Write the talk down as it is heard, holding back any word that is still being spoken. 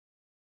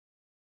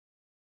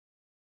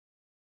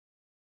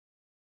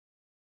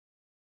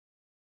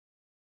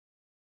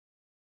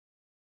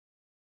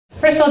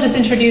First, I'll just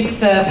introduce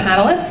the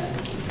panelists.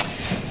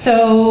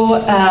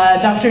 So,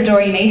 Dr.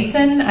 Dori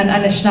Nason, an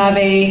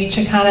Anishinaabe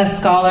Chicana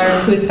scholar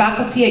who's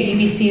faculty at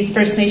UBC's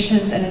First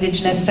Nations and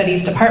Indigenous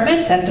Studies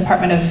Department and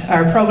Department of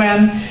our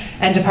program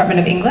and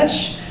Department of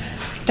English.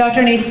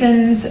 Dr.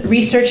 Nason's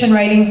research and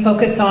writing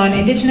focus on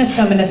Indigenous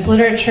feminist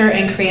literature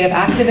and creative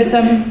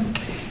activism,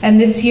 and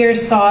this year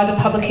saw the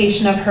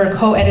publication of her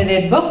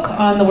co-edited book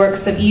on the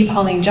works of E.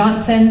 Pauline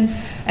Johnson,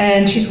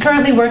 and she's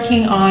currently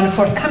working on a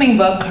forthcoming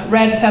book,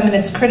 Red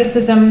Feminist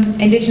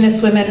Criticism,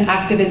 Indigenous Women,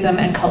 Activism,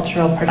 and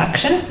Cultural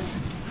Production.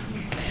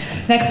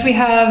 Next we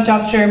have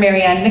Dr.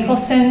 Marianne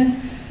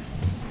Nicholson,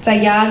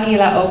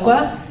 Tsayagila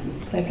Ogwa,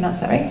 did I pronounce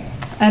that right?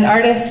 An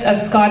artist of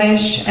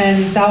Scottish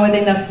and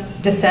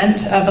Zawadina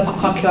descent of the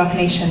Kwakwaka'wakw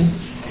Nation.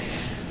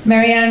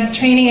 Marianne's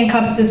training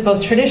encompasses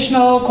both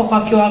traditional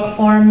Kwakwaka'wakw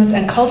forms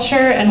and culture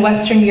and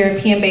Western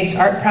European-based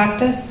art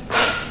practice,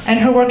 and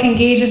her work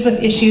engages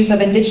with issues of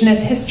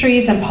Indigenous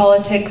histories and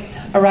politics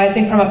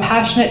arising from a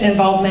passionate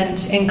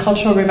involvement in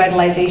cultural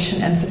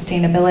revitalization and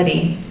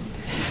sustainability.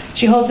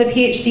 She holds a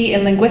PhD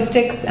in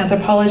linguistics,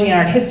 anthropology, and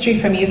art history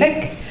from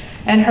UVic,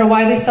 and her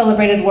widely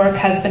celebrated work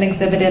has been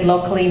exhibited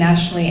locally,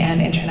 nationally,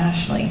 and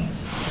internationally.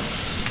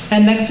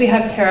 And next we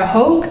have Tara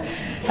Hogue,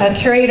 a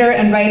curator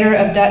and writer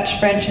of Dutch,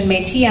 French, and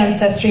Métis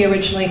ancestry,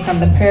 originally from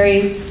the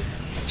prairies.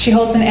 She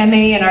holds an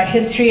MA in art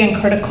history,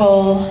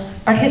 critical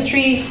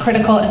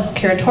and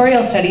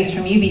curatorial studies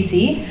from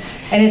UBC,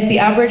 and is the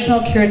Aboriginal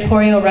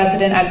curatorial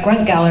resident at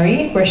Grunt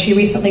Gallery, where she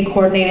recently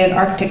coordinated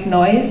Arctic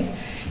Noise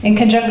in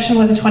conjunction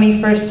with the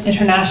 21st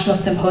International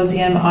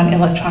Symposium on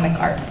Electronic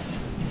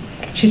Arts.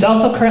 She's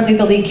also currently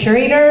the lead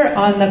curator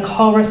on the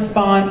Call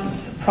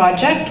Response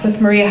project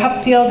with Maria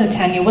Hupfield and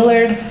Tanya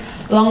Willard,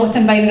 along with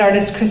invited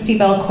artists Christy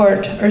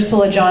Belcourt,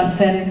 Ursula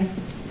Johnson,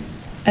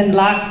 and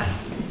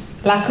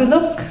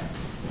Lakuluk,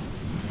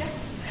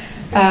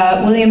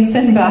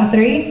 Williamson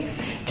Bathory.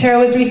 Tara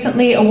was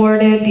recently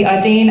awarded the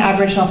Audain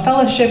Aboriginal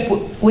Fellowship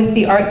with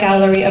the Art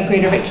Gallery of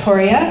Greater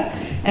Victoria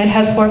and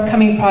has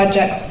forthcoming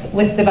projects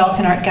with the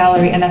Balkan Art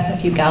Gallery and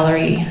SFU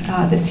Gallery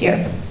this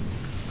year.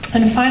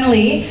 And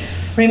finally,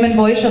 Raymond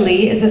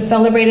Boisjoli is a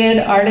celebrated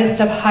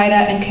artist of Haida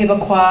and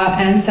Quebecois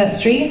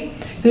ancestry,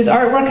 whose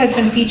artwork has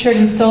been featured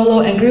in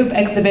solo and group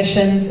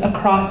exhibitions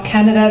across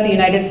Canada, the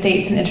United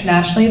States, and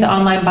internationally. The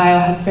online bio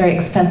has a very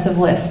extensive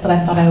list that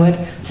I thought I would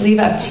leave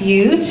up to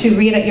you to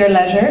read at your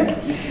leisure.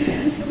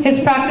 His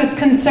practice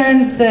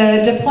concerns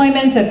the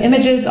deployment of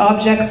images,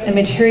 objects, and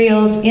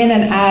materials in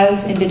and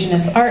as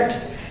Indigenous art,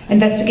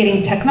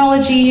 investigating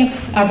technology,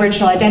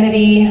 Aboriginal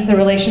identity, the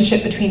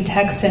relationship between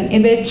text and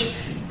image,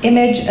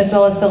 as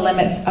well as the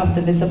limits of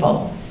the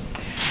visible.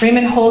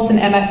 Raymond holds an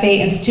MFA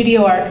in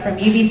studio art from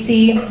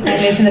UBC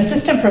and is an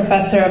assistant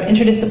professor of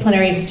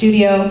interdisciplinary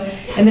studio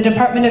in the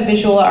Department of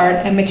Visual Art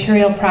and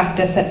Material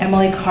Practice at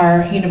Emily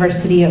Carr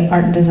University of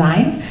Art and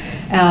Design.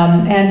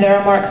 And there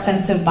are more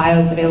extensive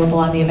bios available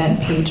on the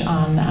event page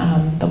on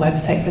the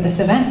website for this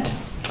event.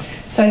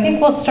 So I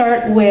think we'll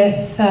start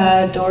with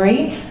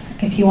Dori,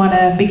 if you want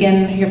to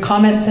begin your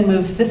comments and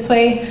move this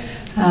way,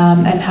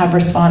 and have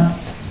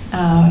response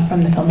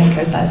from the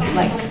filmmakers as you'd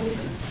like.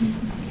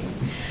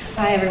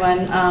 Hi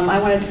everyone. I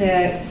wanted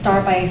to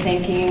start by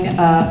thanking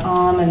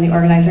and the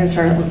organizers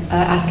for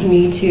asking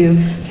me to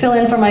fill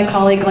in for my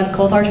colleague Glenn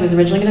Coulthard, who was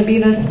originally going to be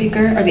the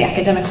speaker or the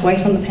academic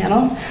voice on the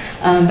panel,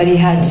 but he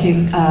had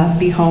to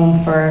be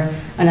home for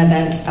an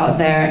event out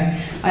there.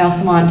 I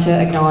also want to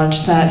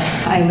acknowledge that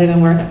I live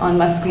and work on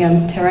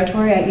Musqueam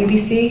territory at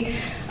UBC,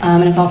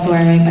 and it's also where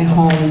I make my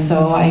home,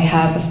 so I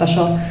have a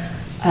special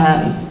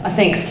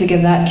thanks to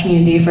give that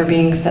community for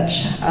being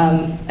such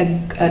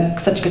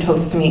such good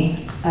hosts to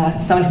me.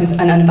 Someone who's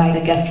an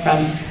uninvited guest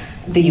from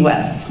the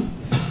US.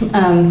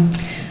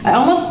 I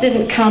almost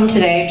didn't come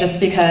today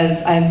just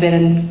because I've been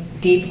in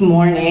deep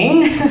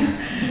mourning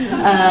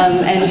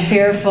and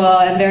fearful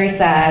and very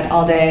sad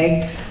all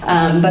day.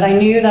 But I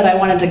knew that I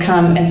wanted to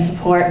come and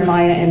support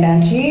Maya and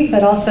Banchi,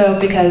 but also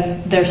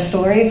because their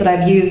stories that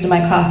I've used in my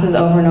classes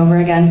over and over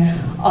again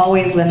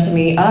always lift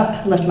me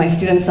up, lift my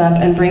students up,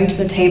 and bring to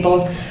the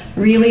table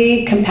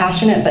really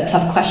compassionate but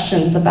tough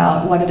questions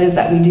about what it is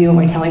that we do when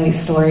we're telling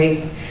these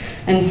stories.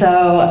 And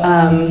so,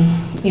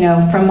 you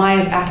know, from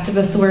Maya's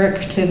activist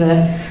work to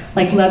the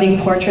loving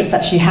portraits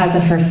that she has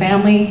of her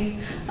family,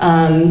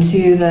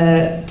 to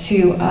the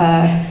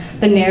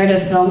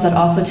narrative films that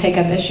also take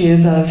up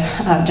issues of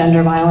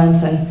gender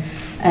violence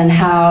and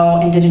how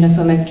Indigenous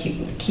women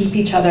keep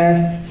each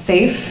other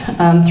safe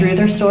through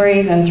their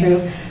stories and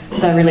through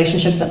the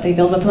relationships that they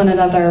build with one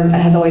another,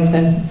 has always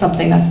been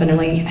something that's been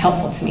really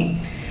helpful to me.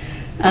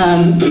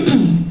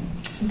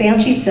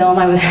 Banchi's film,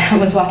 I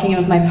was walking in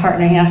with my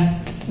partner and he asked,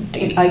 do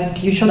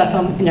you show that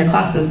film in your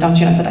classes, don't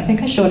you? And I said, I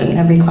think I show it in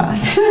every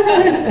class.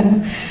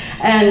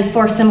 And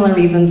for similar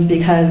reasons,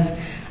 because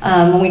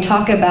when we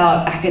talk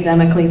about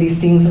academically these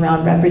things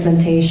around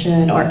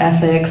representation or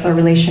ethics or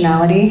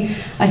relationality,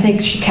 I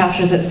think she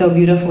captures it so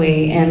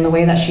beautifully in the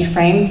way that she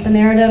frames the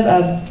narrative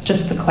of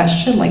just the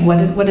question, like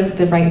what is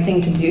the right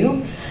thing to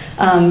do?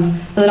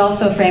 But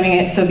also framing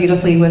it so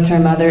beautifully with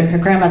her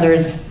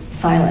grandmother's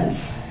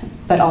silence,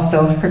 but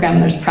also her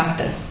grandmother's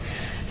practice.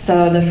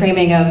 So the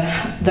framing of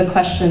the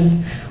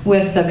question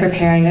with the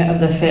preparing of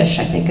the fish,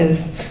 I think,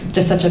 is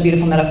just such a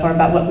beautiful metaphor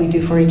about what we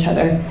do for each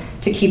other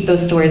to keep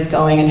those stories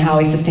going and how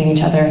we sustain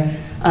each other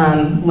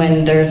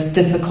when there's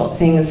difficult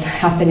things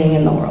happening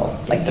in the world,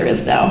 like there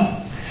is now.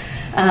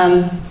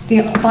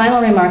 The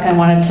final remark I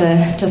wanted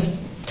to just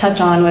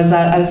touch on was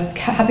that I was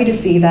happy to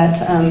see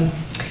that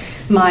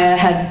Maya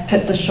had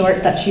put the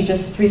short that she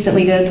just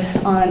recently did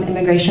on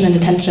immigration and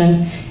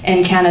detention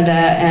in Canada,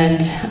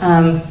 and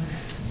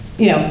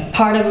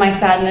part of my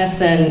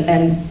sadness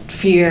and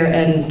fear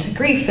and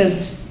grief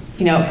is,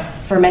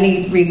 for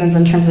many reasons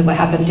in terms of what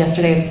happened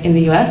yesterday in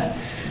the US,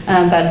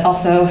 but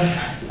also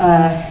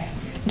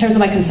in terms of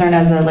my concern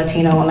as a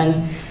Latino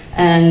woman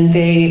and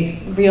the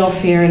real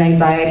fear and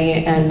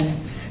anxiety and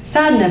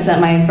sadness that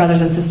my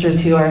brothers and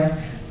sisters who are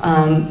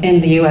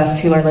in the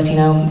US who are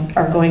Latino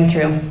are going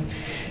through.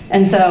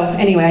 And so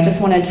anyway, I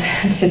just wanted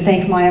to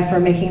thank Maya for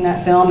making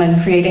that film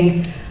and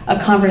creating a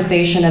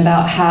conversation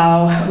about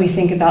how we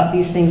think about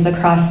these things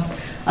across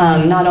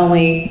not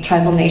only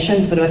tribal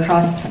nations, but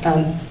across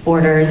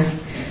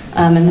borders,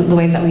 and the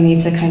ways that we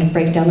need to kind of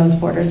break down those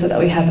borders so that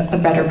we have a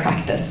better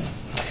practice.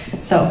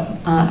 So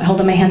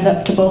holding my hands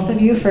up to both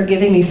of you for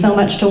giving me so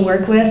much to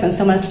work with and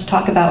so much to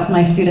talk about with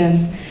my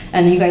students,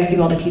 and you guys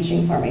do all the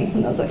teaching for me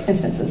in those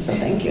instances, so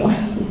thank you.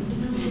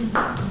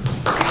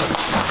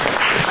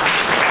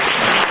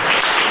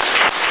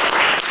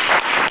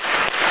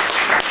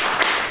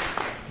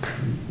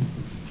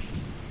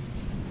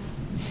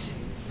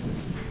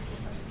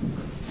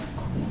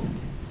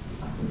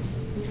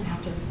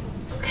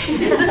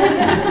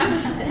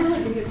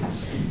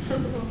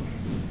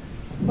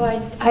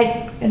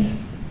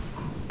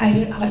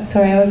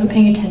 Sorry, I wasn't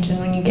paying attention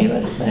when you gave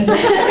us the instructions.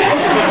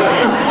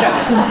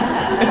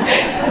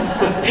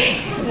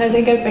 I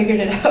think I figured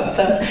it out,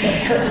 though.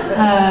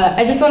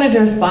 I just wanted to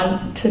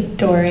respond to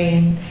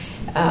Dory,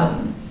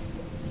 and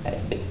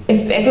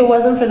if it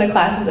wasn't for the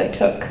classes I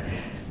took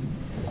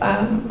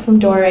from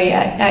Dory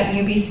at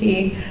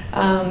UBC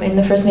in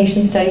the First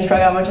Nations Studies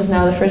program, which is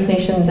now the First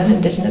Nations and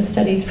Indigenous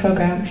Studies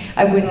program,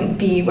 I wouldn't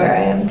be where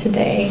I am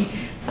today.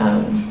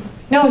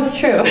 No, it's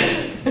true.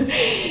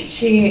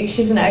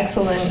 She's an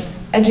excellent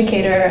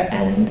educator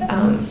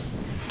and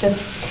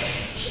just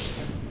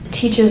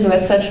teaches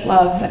with such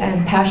love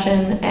and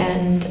passion,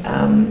 and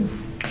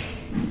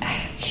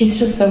she's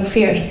just so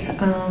fierce.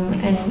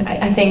 And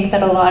I think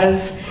that a lot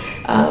of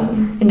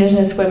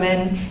Indigenous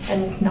women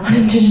and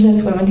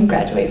non-Indigenous women who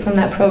graduate from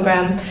that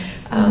program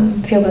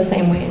feel the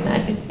same way, and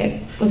that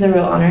it was a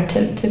real honor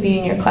to be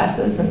in your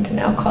classes and to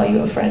now call you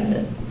a friend.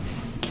 And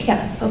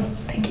yeah, so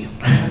thank you.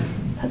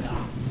 That's all.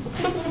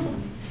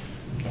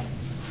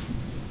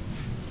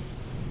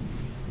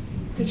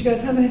 Did you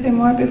guys have anything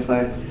more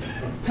before?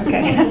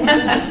 Okay.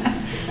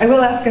 I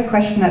will ask a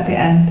question at the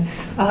end.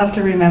 I'll have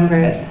to remember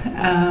it.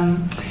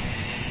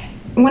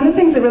 One of the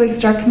things that really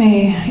struck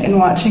me in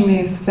watching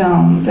these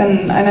films,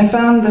 and I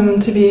found them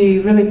to be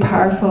really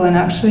powerful, and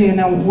actually in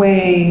a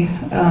way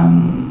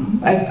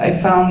I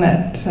found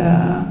that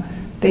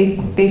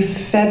they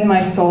fed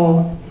my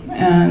soul,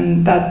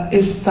 and that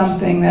is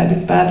something that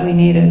is badly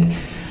needed.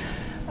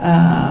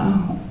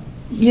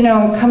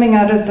 Coming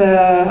out of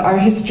our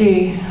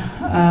history,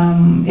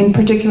 in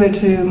particular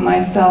to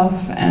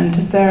myself and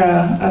to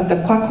Sarah, of the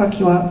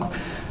Kwakwaka'wakw,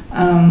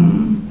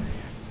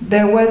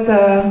 there was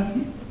a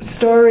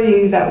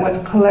story that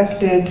was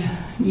collected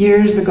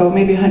years ago,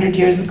 maybe 100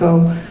 years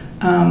ago,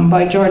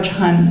 by George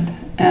Hunt.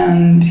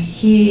 And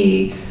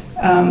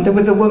there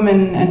was a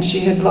woman, and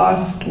she had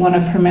lost one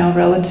of her male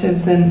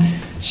relatives, and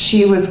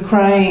she was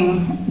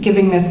crying,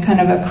 giving this kind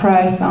of a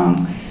cry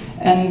song.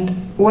 And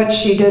what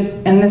she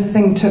did, and this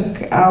thing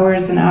took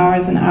hours and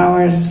hours and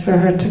hours for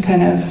her to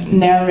kind of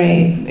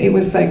narrate. It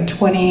was like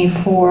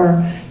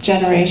 24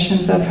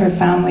 generations of her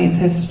family's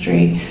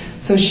history.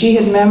 So she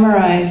had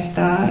memorized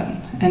that,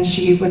 and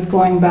she was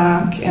going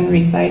back and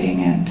reciting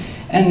it.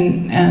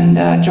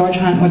 And George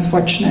Hunt was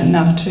fortunate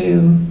enough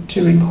to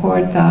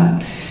record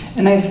that.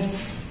 And I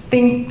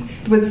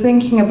was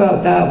thinking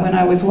about that when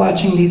I was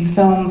watching these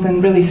films,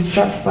 and really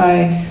struck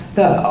by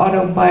the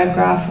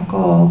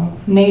autobiographical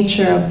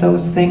nature of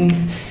those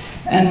things.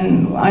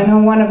 And I know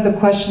one of the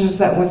questions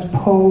that was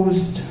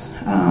posed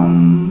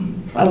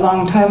a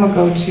long time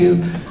ago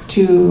to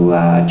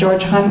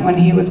George Hunt when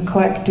he was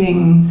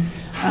collecting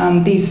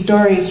these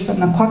stories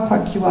from the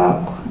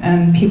Kwakwaka'wakw,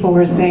 and people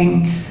were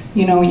saying,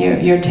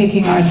 you're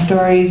taking our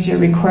stories, you're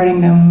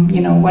recording them,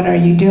 what are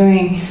you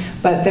doing?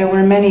 But there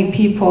were many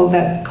people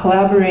that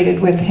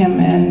collaborated with him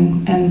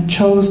and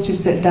chose to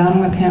sit down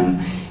with him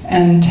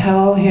and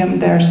tell him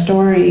their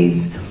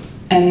stories.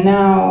 And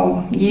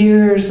now,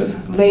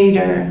 years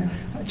later,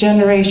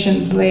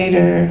 generations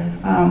later,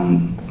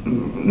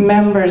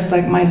 members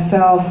like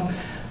myself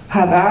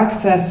have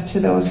access to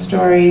those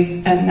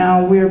stories, and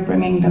now we're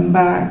bringing them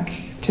back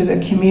to the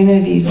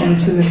communities and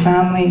to the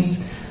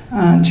families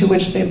to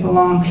which they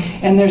belong.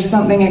 And there's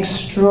something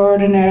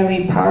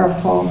extraordinarily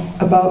powerful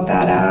about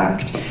that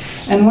act.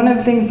 And one of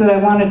the things that I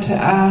wanted to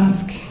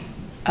ask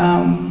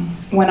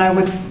when I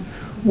was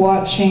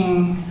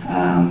watching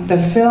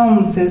the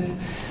films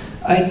is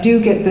I do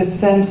get this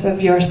sense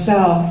of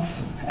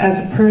yourself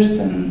as a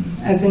person,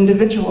 as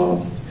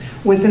individuals,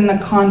 within the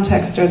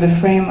context or the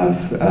frame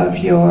of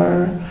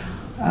your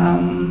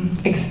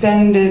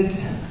extended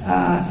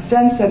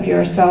sense of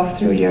yourself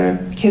through your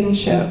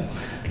kinship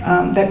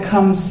that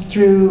comes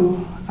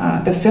through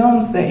the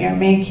films that you're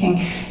making.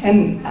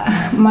 And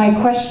my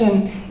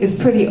question is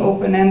pretty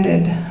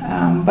open-ended,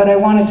 but I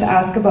wanted to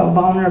ask about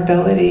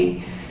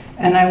vulnerability,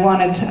 and I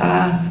wanted to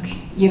ask,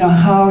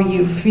 how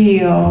you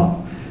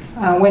feel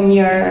when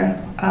you're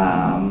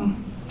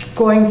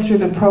going through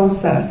the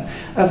process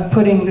of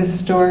putting this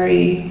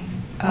story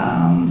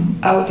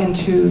out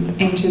into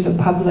the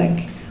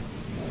public.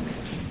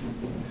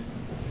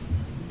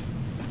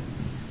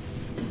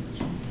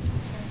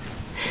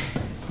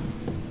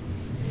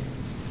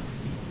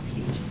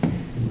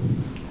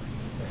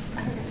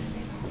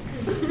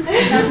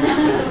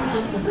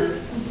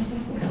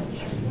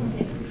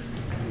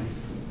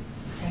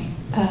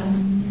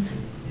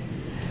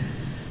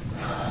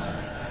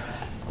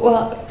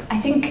 Well, I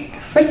think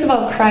first of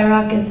all, Cry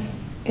Rock is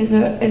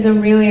a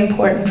really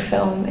important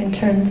film in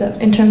terms of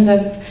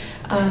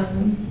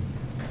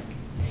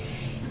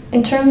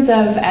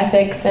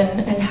ethics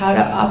and how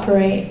to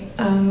operate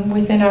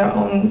within our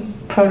own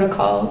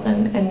protocols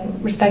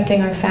and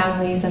respecting our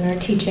families and our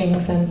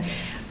teachings. And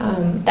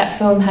that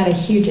film had a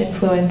huge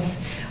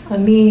influence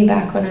on me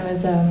back when I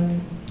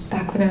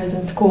was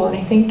in school. And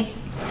I think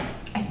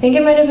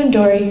it might have been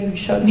Dory who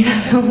showed me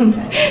that film.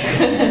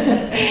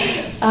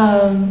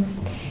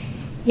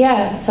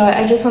 So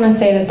I just want to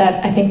say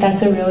that I think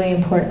that's a really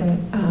important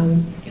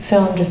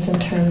film, just in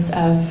terms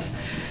of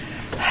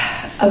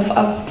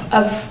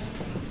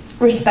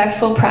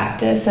respectful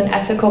practice and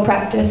ethical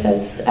practice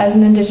as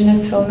an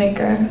Indigenous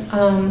filmmaker.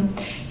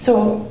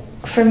 So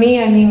for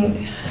me, I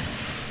mean,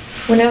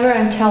 whenever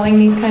I'm telling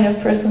these kind of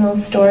personal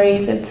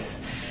stories,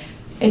 it's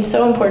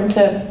so important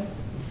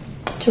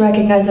to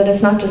recognize that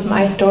it's not just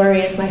my story,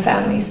 it's my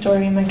family's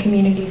story, my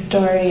community's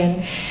story,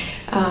 and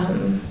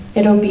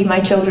it'll be my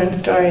children's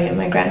story and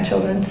my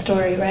grandchildren's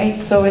story,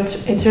 right? So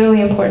it's really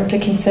important to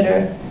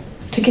consider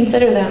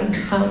them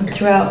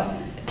throughout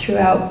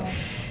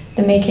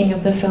the making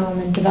of the film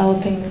and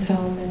developing the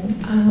film.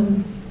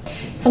 And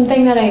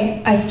something that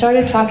I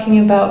started talking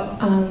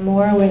about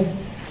more with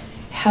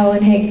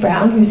Helen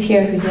Haig-Brown, who's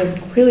here, who's a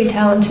really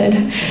talented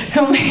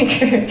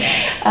filmmaker,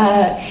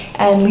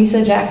 and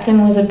Lisa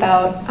Jackson, was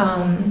about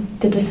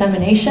the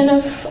dissemination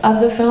of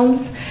the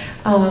films.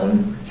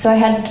 So I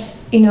had,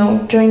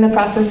 during the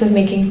process of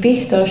making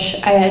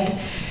Bihttoš,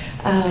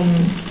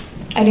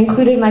 I'd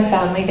included my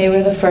family. They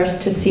were the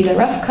first to see the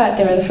rough cut.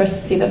 They were the first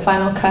to see the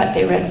final cut.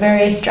 They read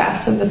various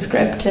drafts of the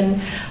script,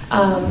 and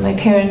my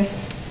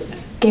parents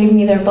gave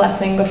me their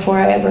blessing before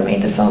I ever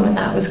made the film, and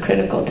that was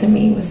critical to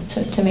me, was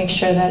to make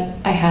sure that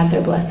I had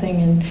their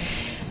blessing and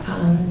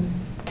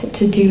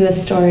to do the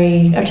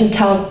story, or to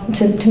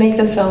make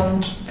the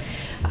film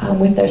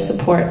with their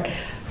support.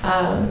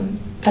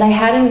 But I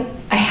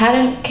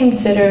hadn't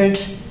considered,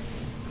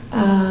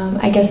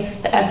 I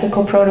guess, the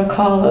ethical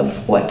protocol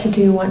of what to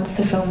do once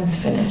the film is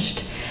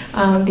finished.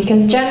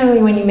 Because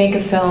generally when you make a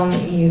film,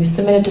 you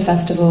submit it to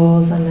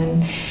festivals, and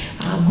then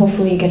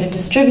hopefully you get a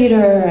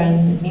distributor,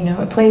 and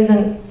it plays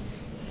in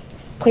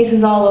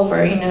places all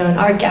over, in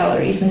art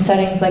galleries and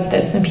settings like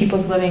this, in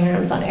people's living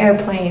rooms, on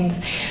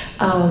airplanes,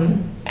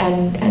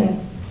 and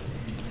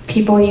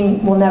people you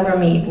will never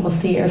meet will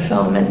see your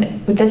film.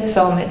 And with this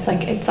film,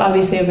 it's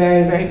obviously a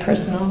very, very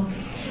personal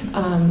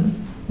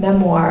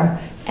memoir,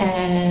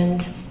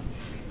 and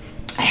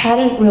I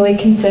hadn't really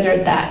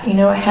considered that.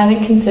 I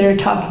hadn't considered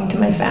talking to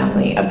my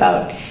family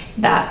about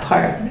that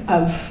part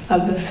of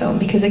the film,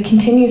 because it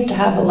continues to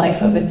have a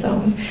life of its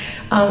own.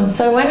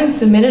 So I went and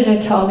submitted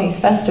it to all these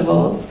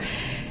festivals,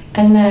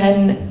 and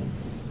then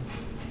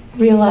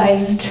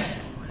realized,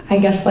 I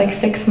guess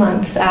 6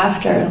 months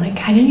after, I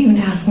didn't even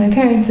ask my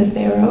parents if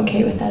they were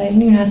okay with that. I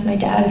didn't even ask my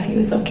dad if he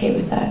was okay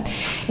with that.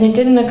 And it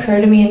didn't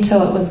occur to me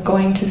until it was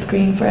going to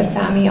screen for a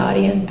Sámi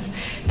audience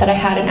that I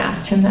hadn't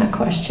asked him that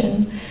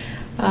question.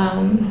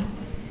 And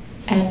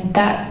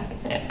that,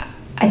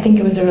 I think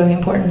it was a really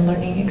important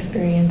learning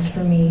experience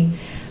for me.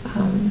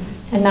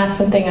 And that's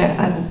something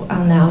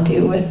I'll now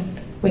do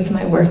with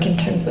my work in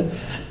terms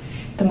of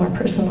the more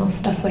personal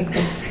stuff like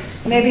this.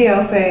 Maybe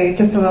I'll say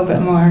just a little bit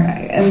more,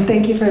 and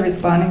thank you for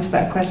responding to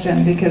that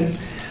question, because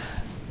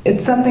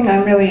it's something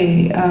I'm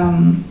really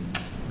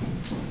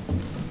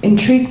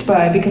intrigued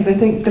by, because I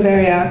think the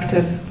very act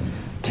of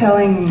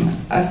telling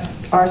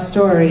us our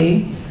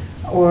story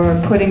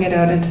or putting it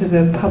out into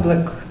the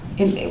public,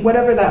 in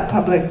whatever that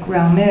public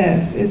realm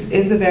is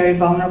a very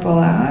vulnerable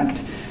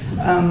act.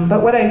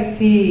 But what I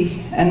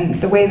see, and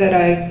the way that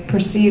I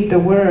perceive the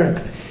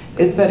works,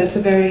 is that it's a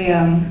very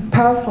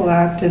powerful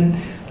act, and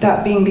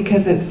that being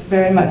because it's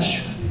very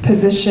much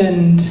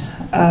positioned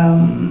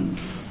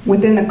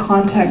within the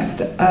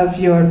context of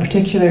your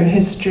particular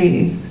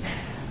histories,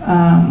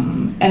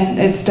 and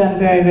it's done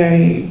very,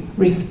 very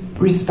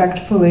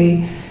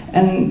respectfully.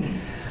 And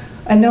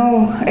I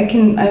know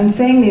I'm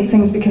saying these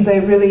things because I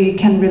really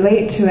can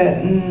relate to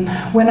it. And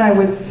when I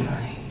was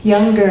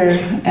younger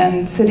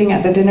and sitting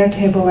at the dinner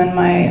table, and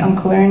my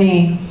Uncle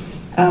Ernie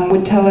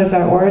would tell us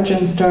our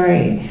origin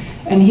story,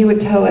 and he would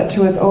tell it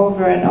to us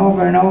over and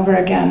over and over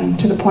again,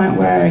 to the point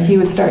where he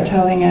would start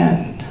telling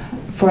it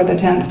for the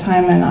 10th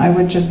time, and I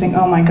would just think,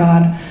 oh my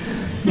God,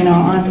 you know,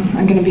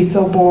 I'm going to be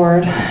so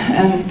bored.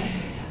 And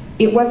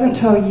it wasn't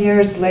till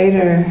years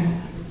later,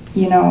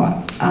 you know,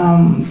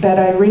 that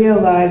I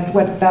realized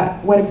what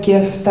a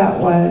gift that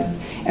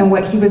was, and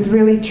what he was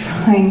really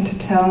trying to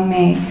tell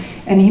me.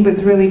 And he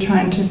was really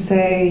trying to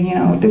say, you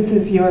know, this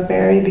is your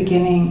very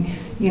beginning,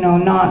 you know,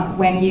 not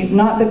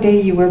the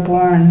day you were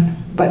born,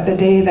 but the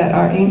day that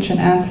our ancient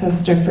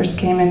ancestor first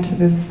came into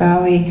this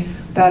valley.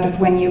 That is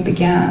when you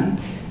began.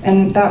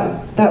 And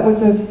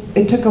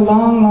it took a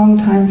long, long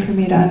time for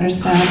me to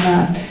understand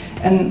that.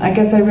 And I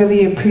guess I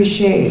really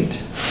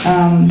appreciate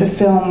the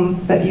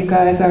films that you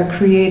guys are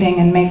creating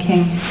and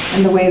making,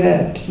 and the way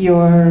that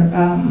you're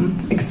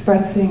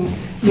expressing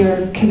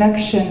your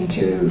connection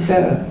to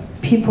the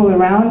people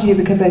around you,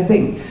 because I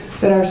think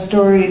that our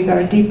stories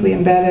are deeply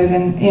embedded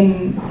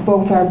in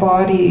both our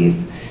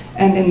bodies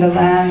and in the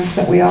lands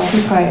that we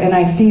occupy, and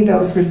I see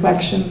those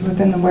reflections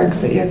within the works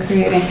that you're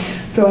creating.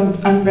 So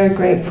I'm very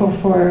grateful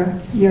for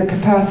your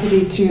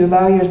capacity to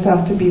allow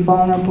yourself to be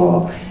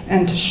vulnerable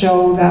and to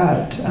show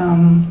that,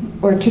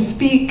 or to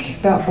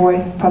speak that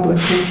voice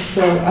publicly.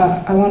 So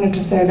I wanted to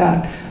say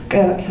that.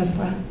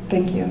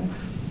 Thank you.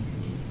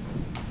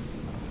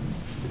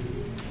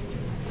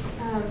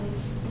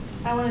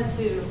 I wanted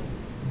to...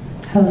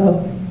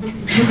 Hello.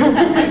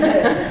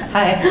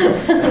 Hi.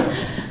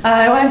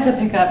 I wanted to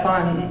pick up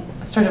on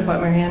sort of what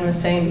Marianne was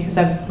saying, because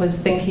I was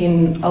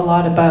thinking a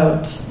lot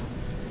about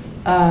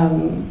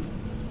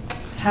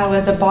how,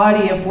 as a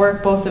body of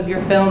work, both of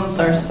your films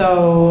are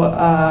so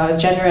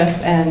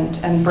generous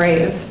and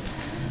brave.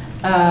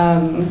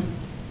 And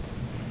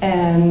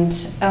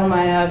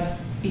Elle-Máijá,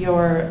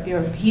 your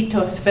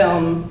Bihttoš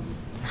film,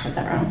 I said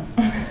that wrong.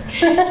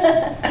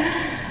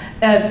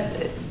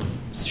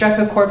 Struck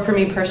a chord for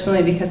me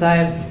personally, because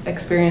I've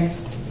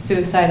experienced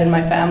suicide in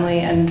my family,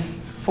 and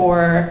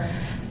for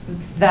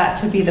that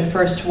to be the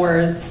first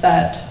words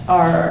that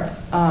are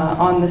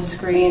on the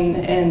screen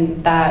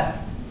in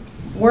that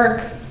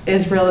work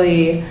is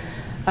really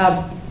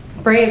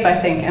brave, I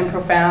think, and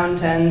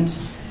profound, and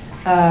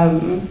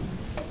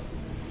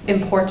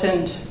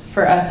important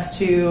for us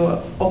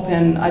to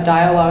open a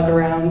dialogue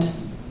around,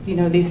 you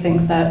know, these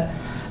things that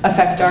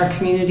affect our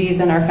communities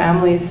and our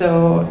families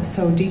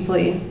so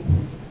deeply.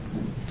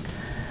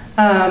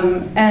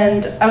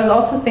 And I was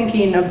also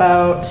thinking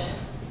about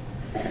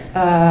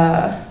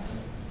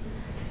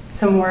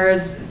some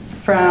words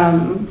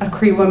from a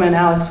Cree woman,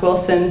 Alex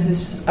Wilson, who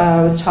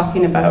was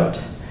talking about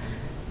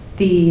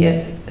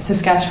the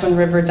Saskatchewan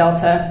River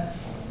Delta.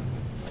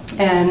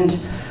 And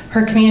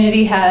her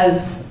community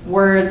has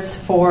words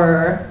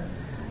for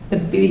the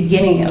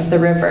beginning of the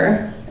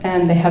river,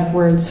 and they have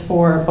words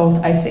for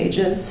both ice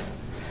ages.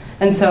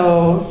 And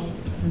so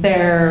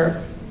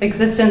their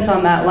existence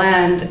on that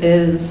land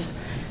is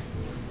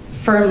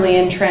firmly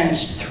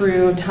entrenched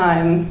through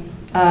time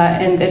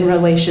and in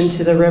relation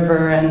to the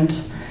river. And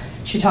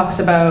she talks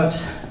about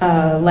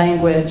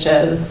language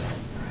as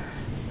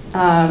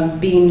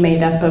being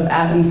made up of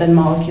atoms and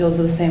molecules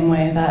the same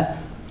way that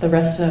the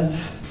rest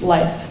of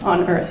life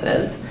on Earth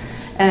is.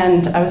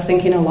 And I was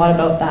thinking a lot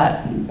about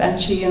that,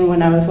 Banchi, and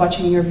when I was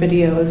watching your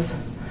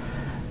videos,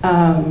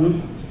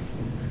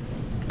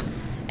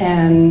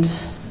 and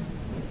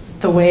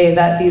the way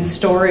that these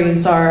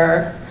stories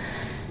are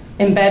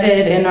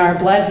embedded in our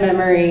blood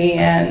memory,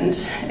 and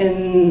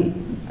in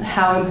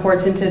how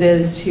important it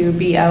is to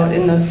be out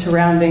in those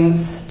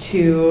surroundings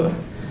to,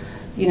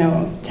 you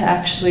know, to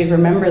actually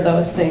remember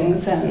those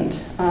things and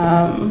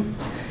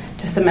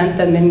to cement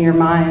them in your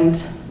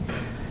mind.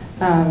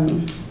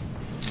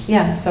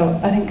 Yeah, so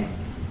I think,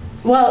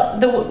 well,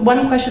 the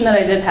one question that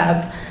I did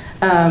have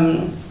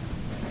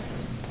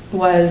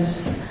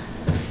was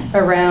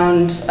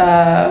around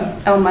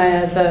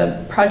Elle-Máijá,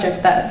 the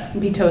project that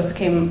Bihttoš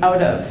came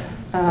out of,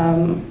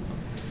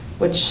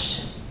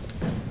 which,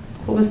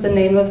 what was the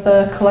name of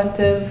the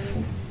collective?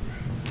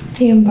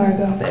 The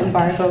Embargo. The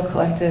Embargo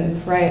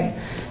Collective, right.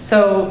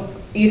 So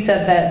you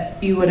said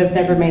that you would have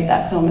never made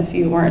that film if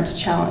you weren't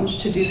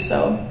challenged to do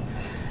so.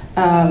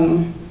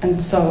 And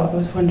so I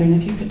was wondering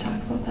if you could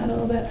talk about that a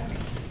little bit.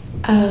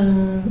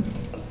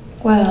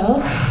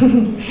 Well,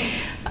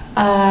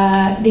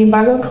 the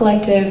Embargo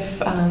Collective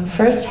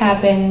first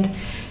happened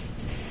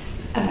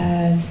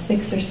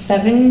 6 or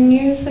 7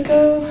 years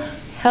ago.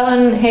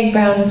 Helen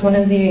Haig-Brown is one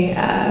of the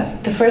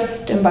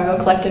first Embargo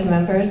Collective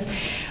members.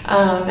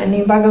 And the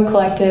Embargo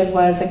Collective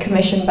was a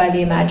commission by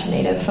the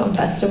Imaginative Film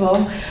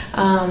Festival.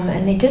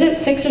 And they did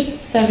it 6 or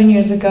 7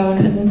 years ago, and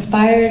it was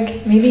inspired,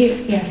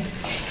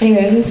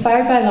 Anyway, it was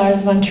inspired by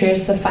Lars von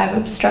Trier's The Five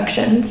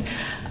Obstructions.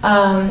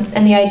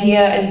 And the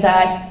idea is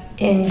that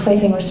in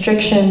placing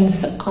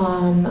restrictions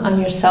on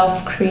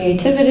yourself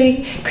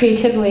creatively,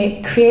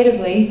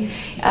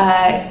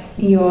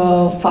 you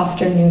will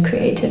foster new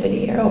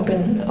creativity or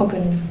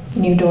open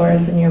new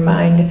doors in your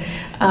mind.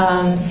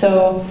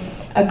 So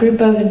a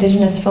group of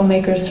Indigenous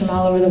filmmakers from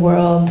all over the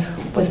world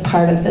was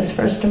part of this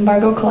first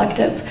Embargo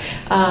Collective,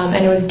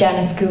 and it was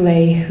Dennis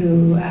Goulet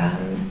who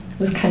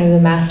was kind of the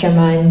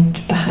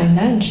mastermind behind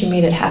that, and she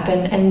made it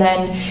happen. And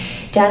then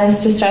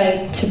Dennis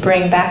decided to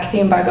bring back the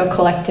Embargo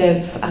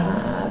Collective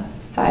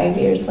 5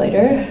 years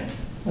later.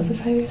 Was it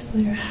 5 years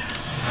later?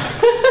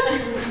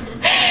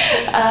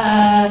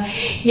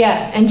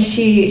 Yeah, and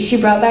she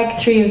brought back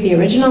 3 of the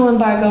original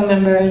Embargo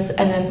members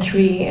and then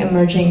 3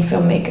 emerging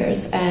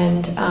filmmakers.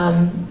 And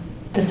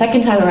the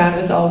second time around it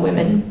was all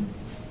women.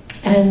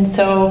 And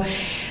so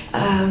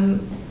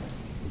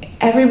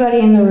everybody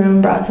in the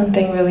room brought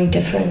something really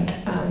different,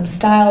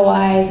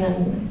 style-wise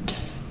and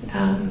just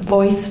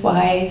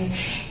voice-wise.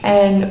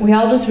 And we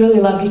all just really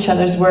loved each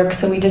other's work,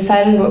 so we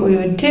decided what we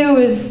would do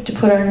is to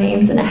put our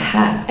names in a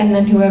hat, and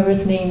then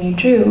whoever's name you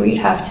drew, you'd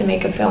have to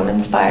make a film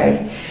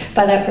inspired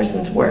by that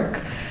person's work.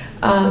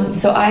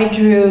 So I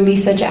drew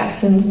Lisa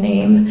Jackson's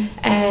name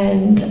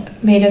and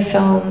made a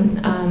film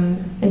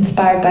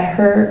inspired by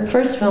her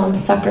first film,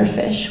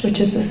 Suckerfish, which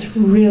is this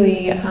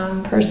really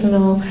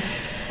personal,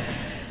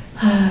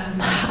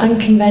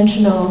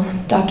 unconventional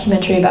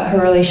documentary about her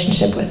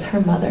relationship with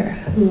her mother,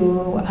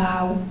 who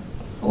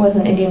was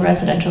an Indian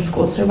residential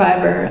school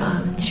survivor.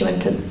 She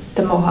went to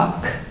the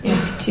Mohawk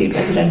Institute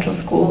Residential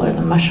School, or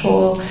the Mush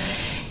Hole,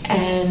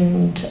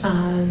 and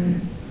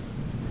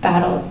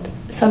battled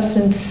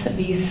substance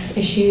abuse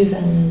issues,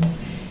 and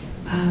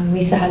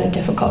Lisa had a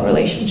difficult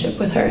relationship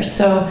with her.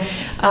 So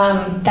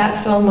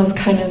that film was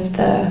kind of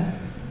the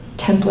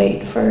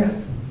template for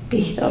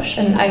Bihttoš,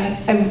 and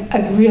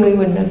I really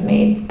wouldn't have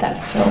made that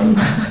film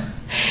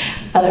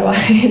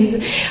otherwise.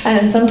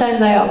 And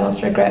sometimes I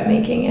almost regret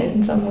making it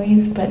in some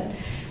ways, but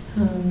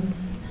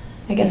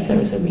I guess there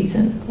was a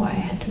reason why I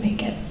had to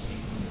make it.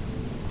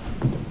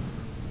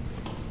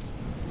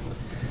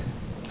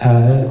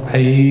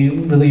 I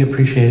really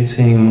appreciate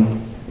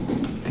seeing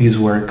these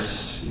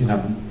works,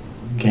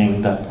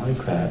 ganged up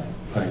like that.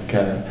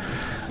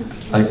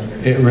 Like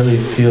it really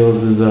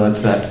feels as though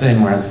it's that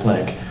thing where it's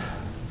like,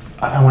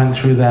 I went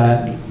through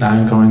that, now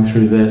I'm going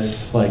through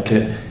this. Like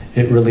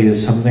it really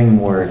is something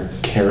where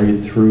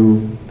carried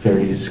through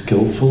very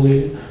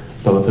skillfully.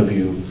 Both of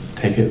you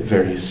take it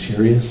very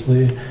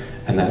seriously,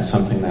 and that's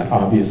something that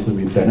obviously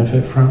we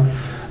benefit from.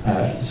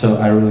 So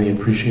I really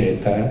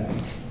appreciate that.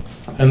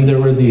 And there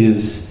were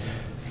these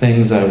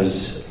things I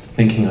was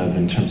thinking of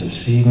in terms of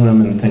seeing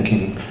them and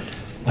thinking,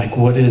 like,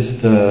 what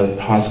is the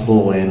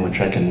possible way in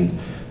which I can,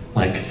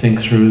 like, think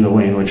through the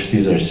way in which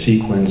these are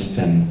sequenced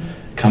and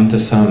come to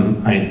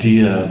some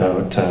idea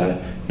about,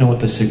 what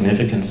the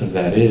significance of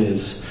that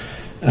is.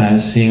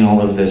 Seeing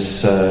all of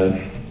this,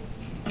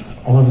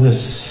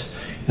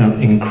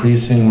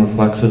 increasing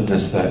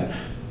reflexiveness that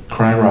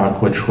Cry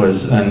Rock, which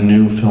was a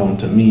new film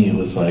to me,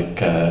 was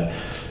like,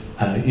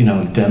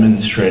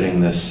 demonstrating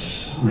this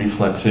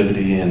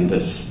reflexivity and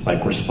this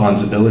like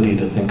responsibility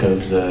to think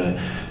of the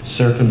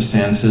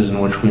circumstances in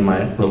which we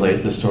might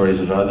relate the stories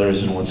of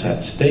others and what's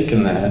at stake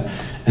in that,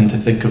 and to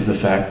think of the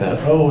fact that,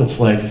 it's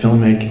like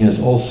filmmaking is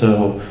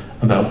also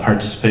about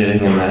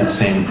participating in that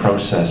same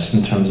process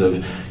in terms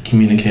of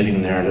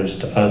communicating narratives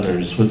to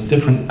others with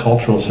different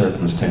cultural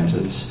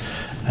circumstances.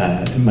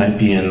 It might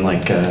be in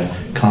like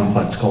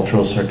complex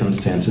cultural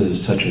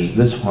circumstances such as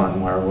this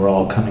one, where we're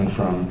all coming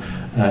from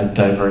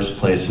diverse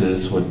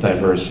places with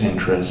diverse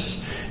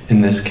interests.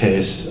 In this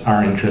case,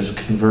 our interests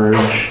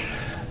converge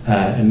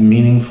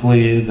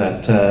meaningfully,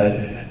 that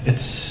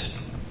it's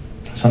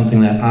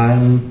something that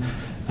I'm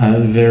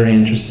very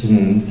interested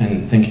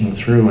in thinking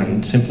through,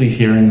 and simply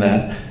hearing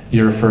that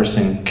your first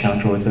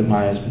encounter with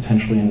Elle-Máijá is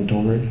potentially in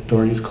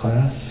Dory's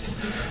class.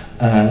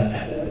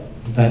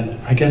 That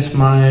I guess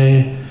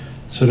my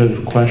sort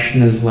of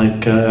question is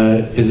like,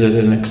 is it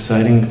an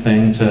exciting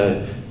thing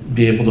to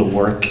be able to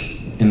work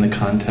in the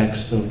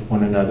context of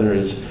one another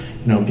as,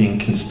 being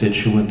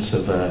constituents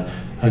of a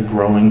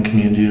growing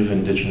community of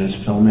Indigenous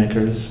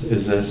filmmakers?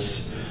 Is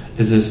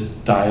this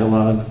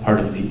dialogue part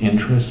of the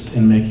interest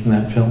in making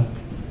that film?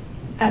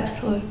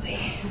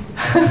 Absolutely.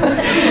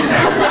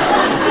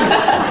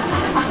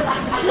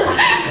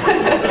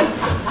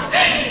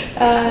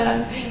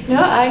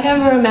 No, I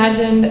never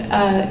imagined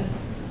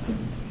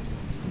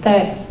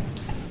that,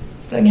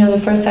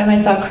 the first time I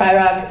saw Cry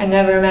Rock, I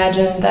never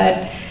imagined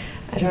that,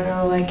 I don't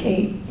know, like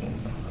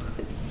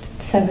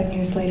 7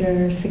 years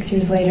later or 6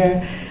 years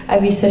later,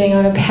 I'd be sitting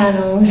on a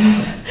panel with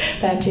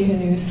Banchi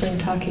Hanuse and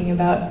talking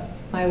about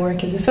my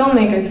work as a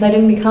filmmaker, because I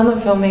didn't become a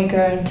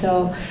filmmaker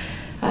until,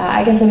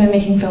 I guess I've been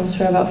making films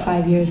for about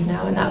 5 years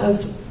now, and that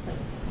was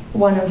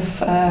one of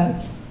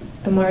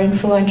the more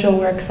influential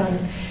works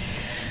on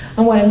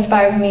what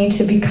inspired me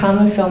to become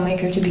a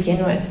filmmaker to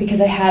begin with, because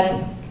I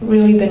hadn't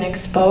really been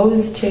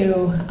exposed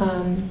to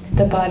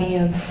the body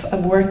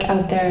of work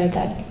out there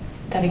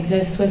that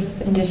exists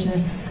with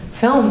Indigenous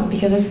film,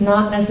 because it's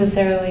not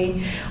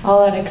necessarily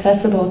all that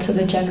accessible to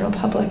the general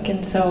public.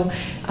 And so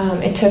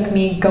it took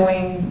me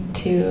going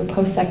to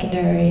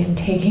post-secondary and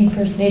taking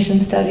First Nation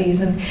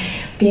studies and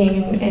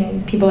being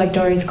in people like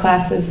Dory's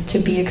classes to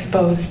be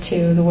exposed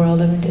to the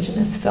world of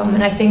Indigenous film.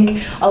 And I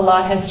think a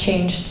lot has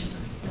changed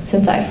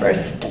since I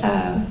first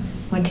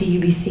went to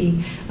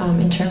UBC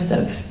in terms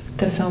of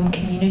the film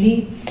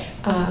community.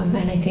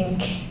 And I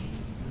think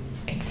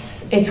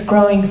it's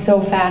growing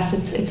so fast.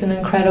 It's an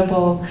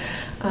incredible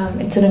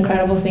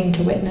thing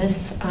to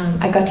witness.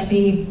 I got to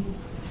be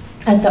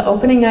at the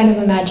opening night of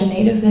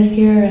Imaginative this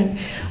year, and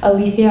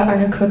Alethea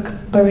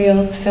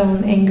Arnacook-Burial's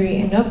film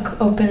Angry Inuk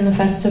opened the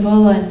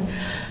festival, and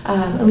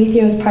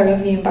Alethea was part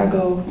of the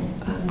Embargo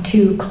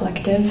 2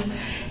 collective,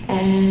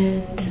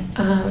 and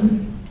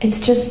it's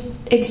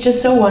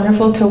just so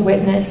wonderful to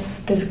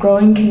witness this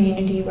growing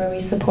community where we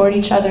support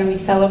each other, we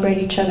celebrate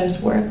each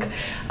other's work,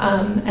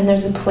 and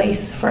there's a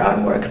place for our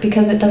work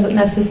because it doesn't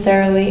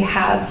necessarily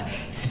have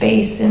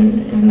space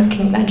in the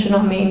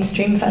conventional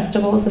mainstream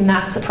festivals, and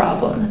that's a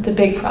problem. It's a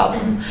big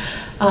problem.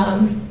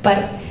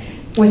 But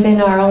within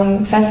our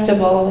own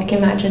festival, like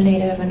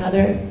Imaginative and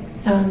other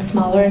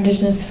smaller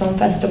Indigenous film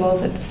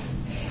festivals,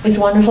 it's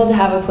wonderful to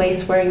have a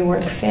place where your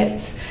work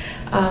fits.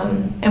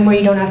 And where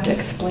you don't have to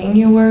explain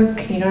your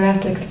work, you don't have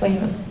to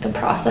explain the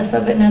process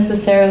of it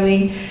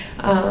necessarily,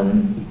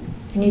 and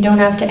you don't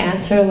have to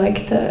answer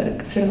like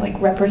the sort of like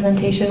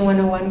representation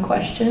 101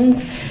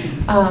 questions,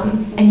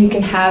 and you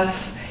can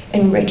have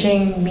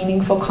enriching,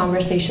 meaningful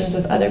conversations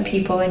with other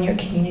people in your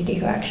community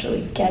who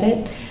actually get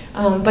it.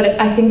 But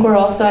I think we're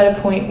also at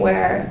a point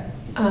where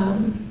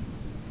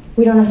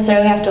we don't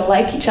necessarily have to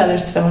like each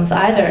other's films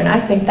either, and I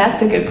think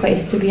that's a good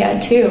place to be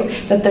at too,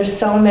 that there's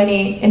so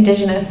many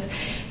Indigenous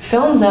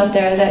films out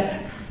there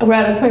that we're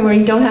at a point where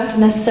you don't have to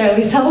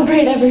necessarily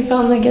celebrate every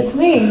film that gets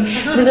made,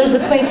 but there's a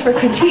place for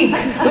critique,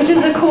 which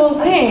is a cool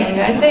thing.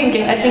 I think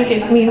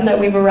it means that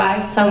we've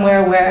arrived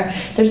somewhere where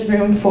there's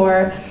room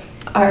for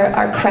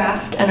our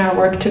craft and our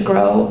work to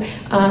grow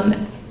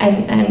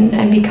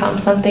and become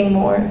something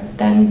more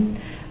than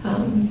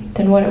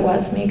what it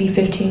was maybe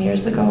 15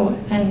 years ago.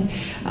 And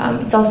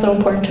it's also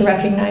important to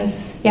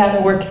recognize,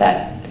 the work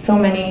that so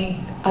many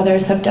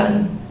others have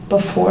done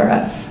before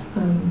us.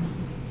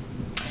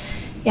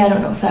 I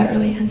don't know if that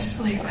really answers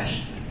all your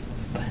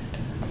questions, but...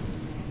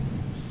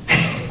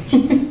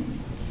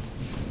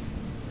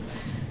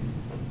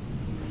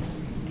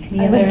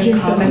 Any other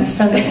comments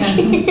from the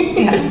panel?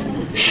 Yes.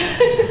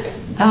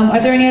 Are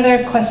there any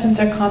other questions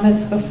or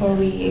comments before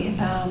we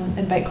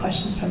invite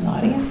questions from the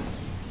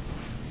audience?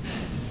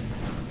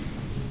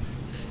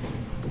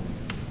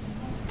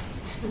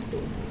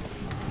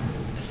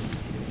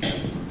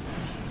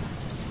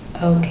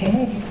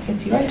 Okay,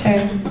 it's your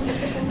turn.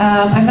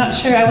 I'm not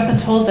sure, I wasn't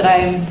told that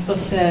I'm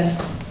supposed to...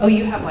 Oh,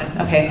 you have one.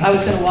 Okay, I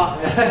was going to walk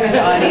through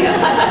the audience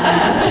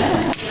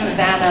in a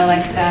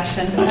Vanna-like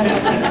fashion.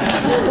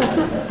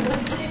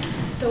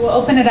 So we'll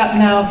open it up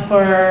now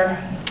for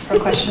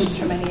questions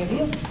from any of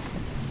you.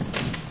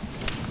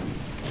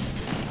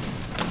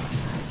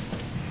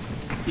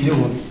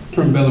 Yo,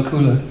 from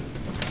Bellacoola,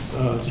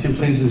 same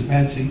place as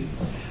Vancity,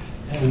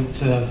 and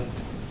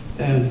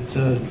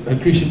I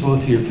appreciate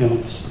both of your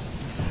films.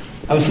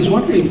 I was just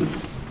wondering,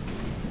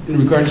 in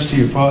regards to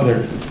your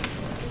father,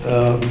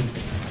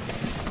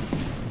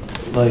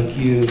 like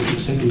you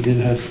said you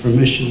didn't have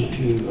permission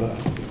to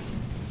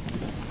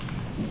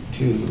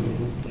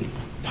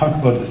talk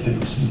about the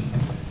things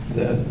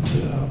that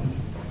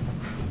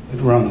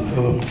were on the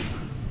film,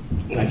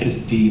 like his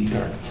deep,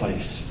 dark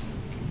place,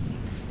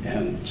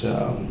 and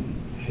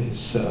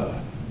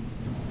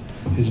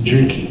his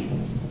drinking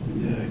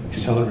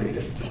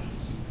accelerated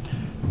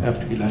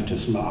after he left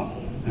his mom,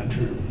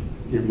 after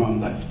your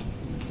mom left,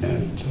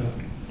 and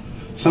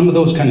some of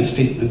those kind of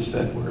statements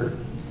that were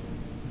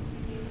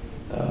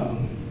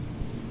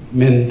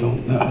men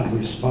don't know how to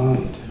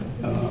respond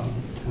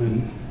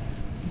when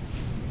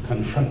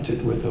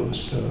confronted with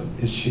those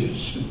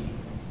issues,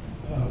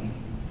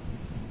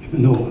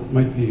 even though it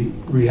might be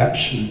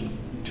reactionary.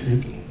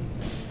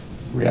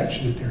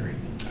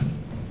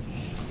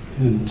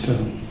 And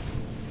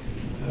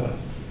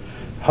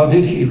how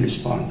did he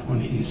respond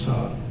when he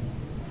saw it?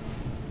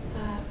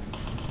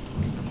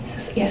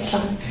 Yeah, it's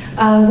on.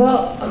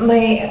 Well,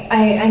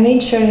 I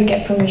made sure to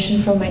get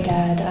permission from my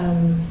dad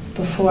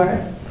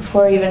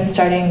before even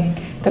starting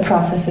the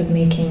process of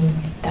making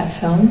that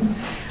film,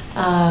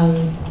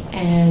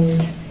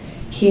 and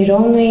he had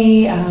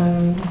only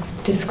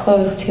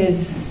disclosed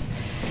his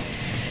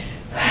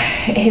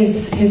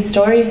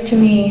stories to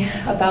me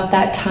about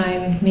that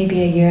time,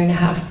 maybe a year and a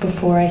half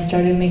before I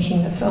started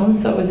making the film.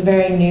 So it was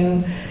very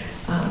new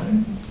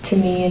to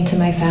me and to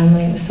my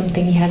family. It was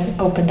something he hadn't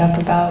opened up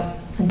about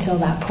until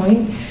that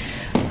point.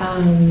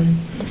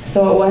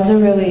 So it was a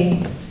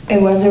really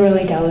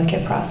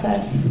delicate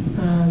process.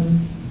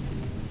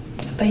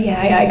 But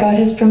yeah, I got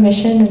his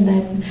permission, and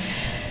then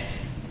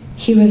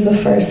he was the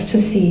first to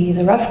see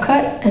the rough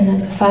cut and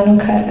then the final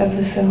cut of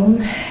the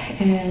film,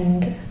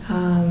 and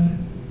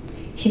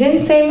he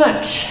didn't say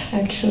much,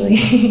 actually.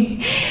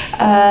 He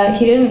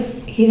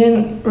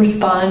didn't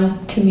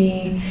respond to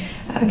me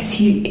because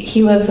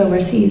he lives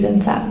overseas in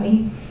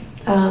Sámi.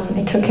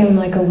 It took him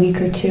like a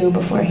week or two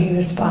before he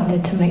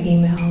responded to my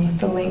email with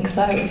the link,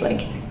 so I was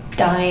like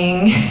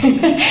dying,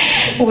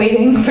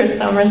 waiting for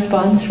some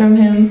response from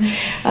him.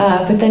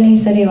 But then he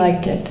said he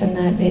liked it and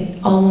that it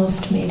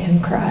almost made him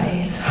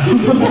cry. So.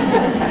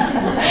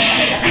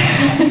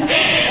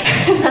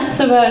 That's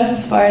about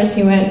as far as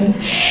he went with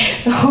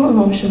the whole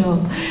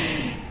emotional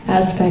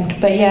aspect.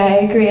 But yeah, I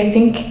agree. I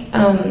think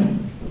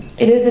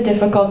it is a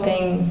difficult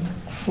thing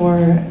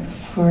for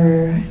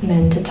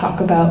men to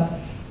talk about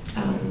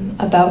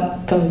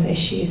those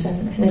issues,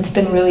 and it's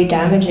been really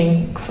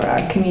damaging for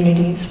our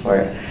communities,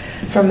 for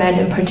men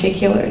in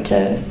particular,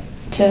 to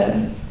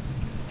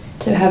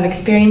have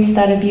experienced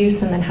that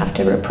abuse and then have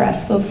to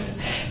repress those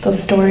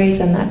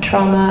stories and that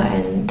trauma,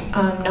 and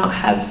not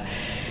have,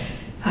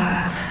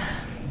 I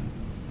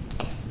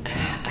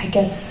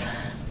guess,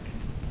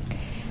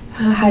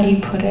 how do you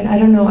put it? I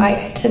don't know.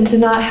 To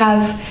not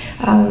have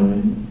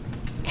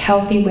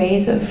healthy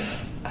ways of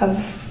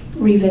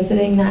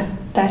revisiting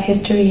that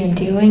history and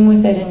dealing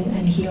with it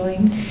and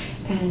healing.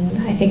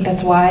 And I think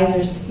that's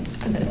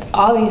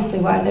obviously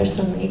why there's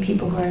so many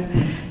people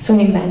so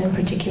many men in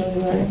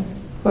particular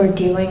who are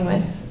dealing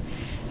with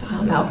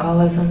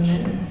alcoholism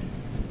and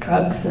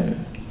drugs and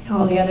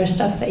all the other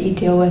stuff that you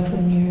deal with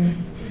when you're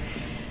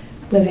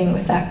living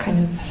with that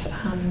kind of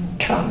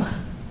trauma.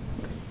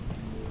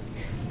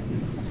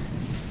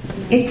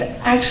 It's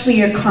actually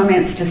your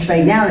comments just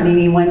right now that made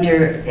me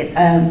wonder,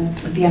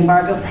 with the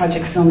embargo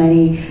project, so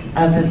many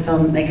of the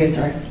filmmakers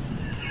or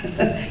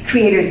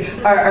creators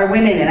are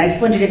women, and I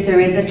just wondered if there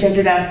is a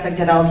gendered aspect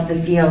at all to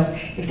the field,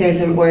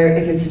 or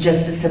if it's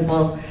just a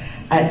simple,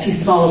 too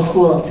small a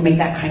pool to make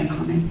that kind of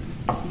comment.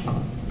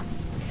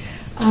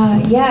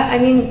 Yeah, I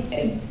mean,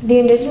 the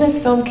Indigenous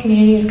film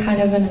community is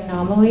kind of an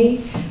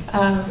anomaly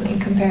in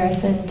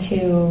comparison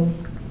to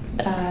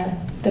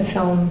the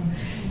film,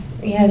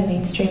 the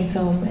mainstream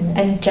film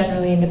and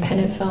generally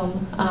independent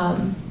film,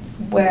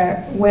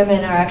 where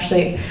women are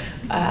actually,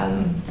 I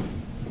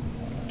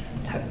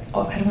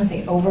don't want to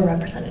say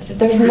overrepresented.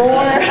 There's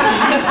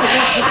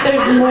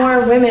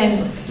more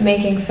women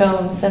making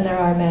films than there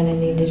are men in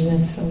the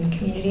Indigenous film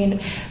community, and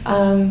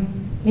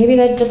maybe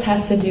that just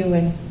has to do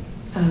with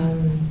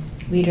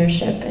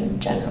leadership in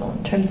general,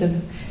 in terms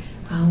of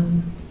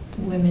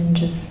women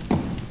just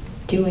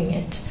doing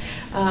it.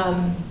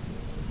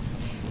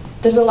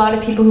 There's a lot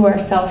of people who are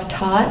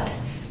self-taught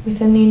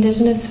within the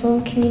Indigenous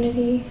film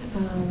community,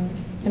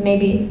 and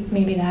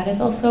maybe that is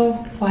also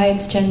why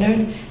it's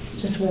gendered. It's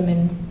just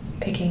women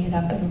picking it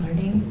up and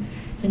learning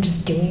and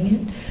just doing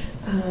it.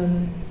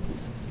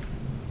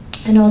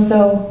 And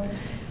also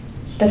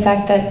the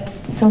fact that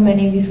so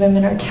many of these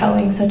women are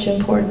telling such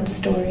important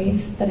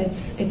stories, that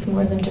it's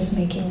more than just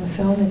making a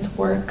film, it's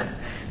work.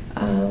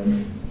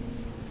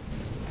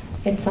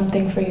 It's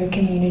something for your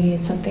community,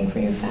 it's something for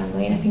your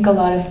family. And I think a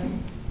lot of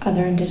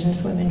other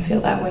Indigenous women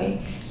feel that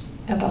way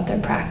about their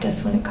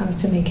practice when it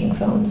comes to making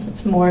films.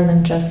 It's more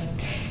than just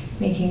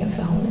making a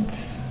film,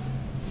 it's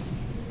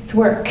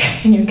work,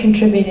 and you're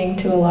contributing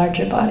to a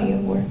larger body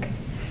of work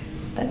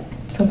that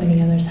so many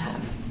others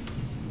have.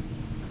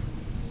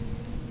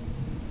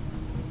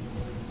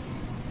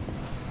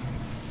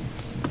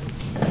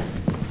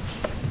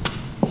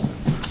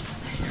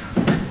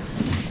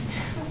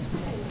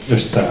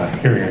 Just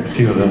hearing a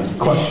few of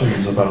the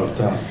questions about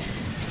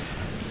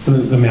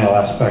the male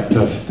aspect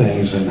of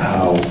things and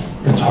how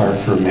it's hard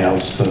for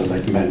males to,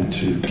 like men,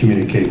 to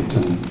communicate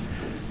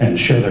and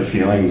share their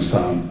feelings.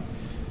 I'm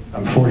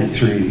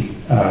 43.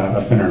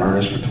 I've been an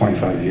artist for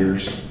 25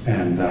 years,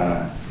 and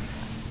I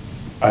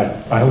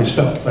always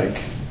felt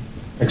like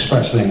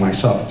expressing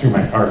myself through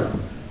my art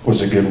was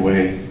a good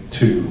way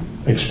to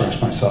express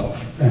myself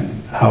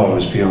and how I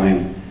was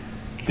feeling.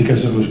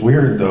 Because it was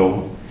weird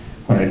though,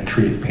 when I'd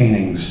create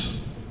paintings,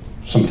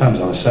 sometimes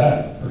I was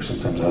sad, or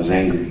sometimes I was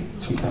angry,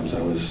 sometimes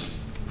I was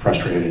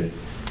frustrated,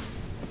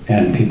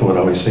 and people would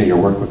always say, "Your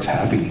work looks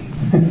happy."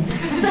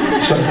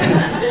 So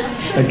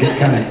I get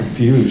kind of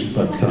confused,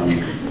 but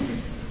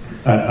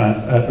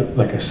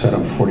like I said,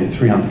 I'm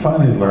 43. I'm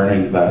finally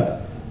learning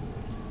that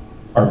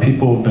our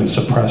people have been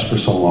suppressed for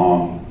so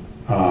long.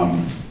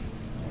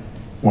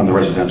 When the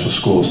residential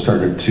schools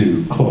started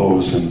to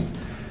close and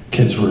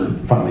kids were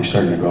finally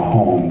starting to go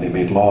home, they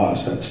made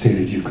laws that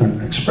stated you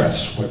couldn't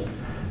express what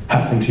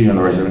happened to you in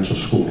the residential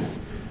school.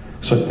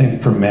 So I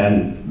think for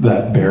men,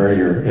 that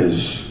barrier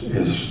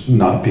is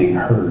not being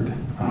heard,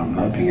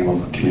 not being able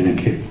to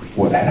communicate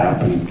what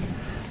happened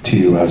to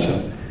you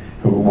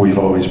we've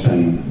always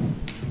been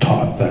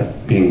taught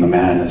that being the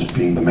man is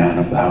being the man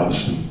of the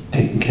house and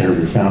taking care of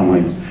your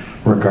family,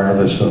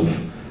 regardless of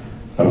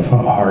how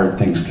hard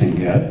things can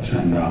get.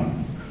 And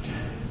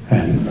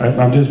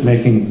I'm just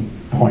making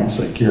points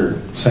like you're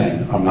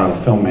saying. I'm not a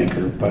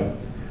filmmaker, but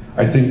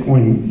I think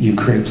when you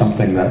create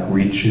something that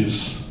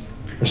reaches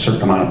a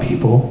certain amount of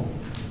people,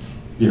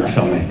 you're a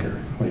filmmaker.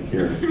 Like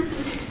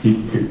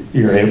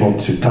you're able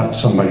to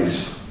touch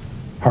somebody's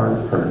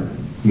heart or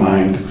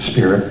mind,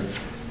 spirit.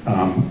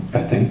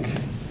 I think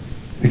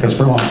because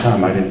for a long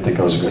time I didn't think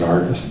I was a good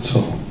artist,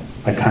 so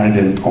I kind of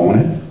didn't own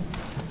it.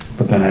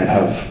 But then I'd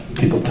have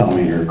people tell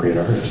me you're a great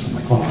artist. I'm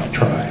like, well, I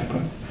try,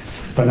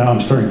 but now I'm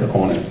starting to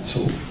own it.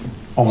 So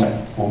own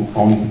it,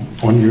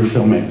 own your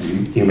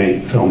filmmaking. You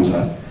make films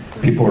that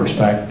people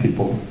respect,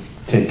 people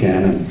take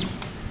in,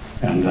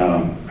 and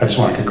I just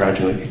want to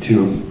congratulate you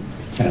too.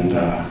 And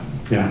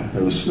yeah,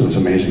 it was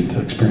amazing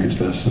to experience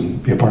this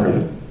and be a part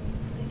of it.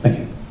 Thank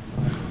you.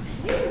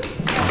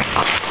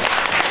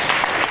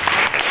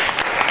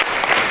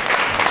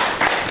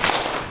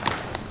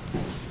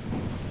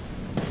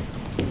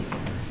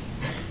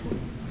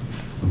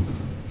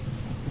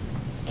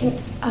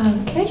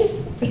 Can I just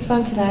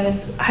respond to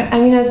that? I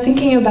mean, I was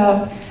thinking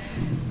about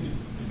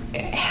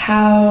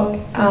how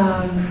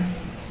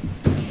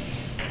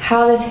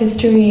this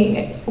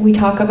history, we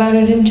talk about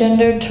it in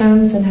gender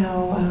terms, and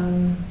how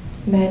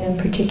men in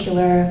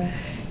particular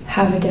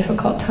have a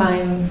difficult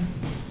time,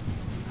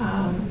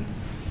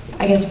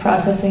 I guess,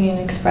 processing and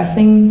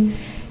expressing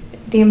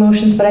the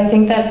emotions, but I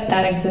think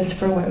that exists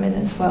for women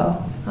as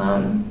well.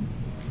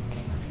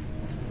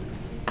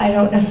 I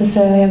don't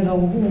necessarily have the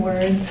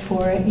words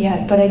for it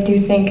yet, but I do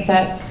think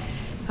that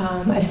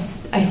I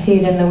see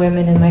it in the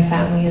women in my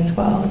family as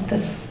well,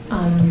 this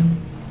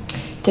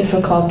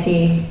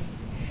difficulties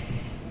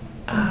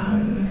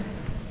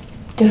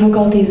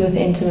with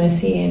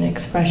intimacy and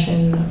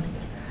expression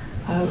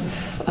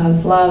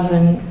of love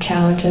and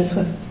challenges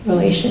with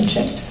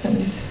relationships.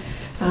 And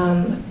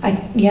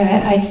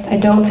I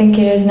don't think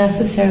it is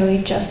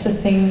necessarily just a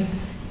thing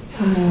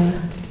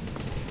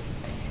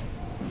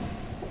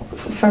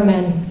for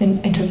men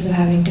in terms of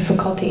having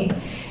difficulty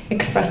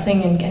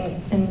expressing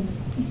and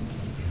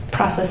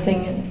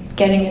processing and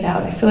getting it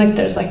out. I feel like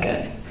there's like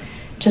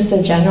just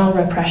a general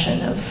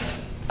repression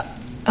of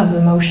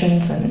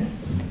emotions, and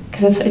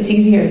because it's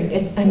easier.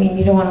 I mean,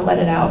 you don't want to let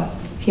it out.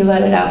 If you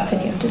let it out,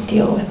 then you have to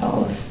deal with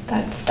all of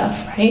that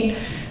stuff, right?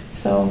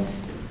 So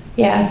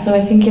yeah, so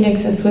I think it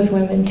exists with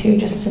women too,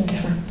 just in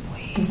different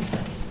ways.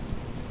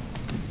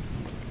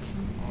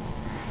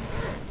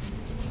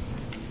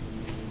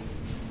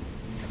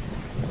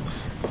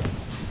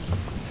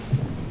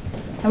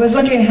 I was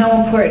wondering how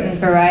important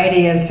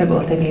variety is for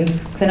both of you.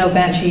 Because I know,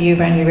 Banchi, you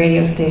ran your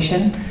radio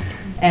station,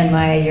 and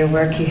Elle-Máijá, your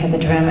work, you had the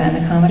drama and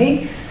the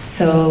comedy.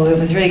 So it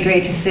was really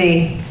great to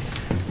see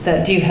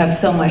that you have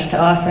so much to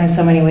offer in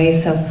so many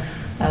ways. So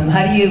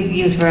how do you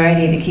use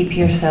variety to keep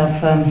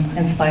yourself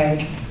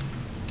inspired?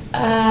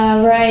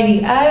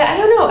 Variety. I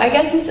don't know. I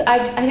guess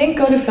I didn't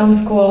go to film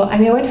school. I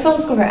mean, I went to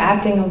film school for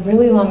acting a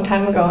really long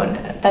time ago, and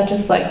that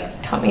just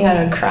like taught me how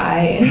to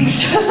cry and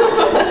stuff.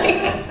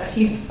 Like, it's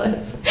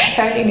useless. I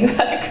already knew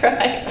how to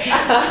cry.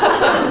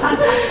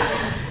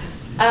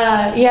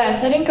 Yeah,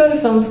 so I didn't go to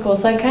film school,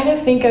 so I kind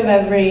of think of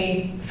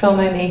every film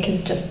I make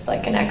as just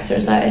like an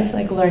exercise,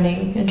 like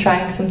learning and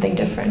trying something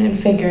different and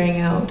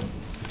figuring out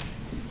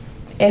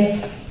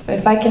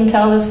if I can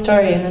tell this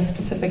story in a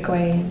specific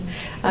way.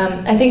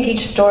 I think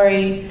each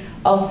story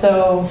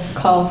also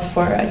calls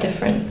for a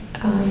different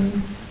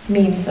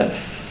means of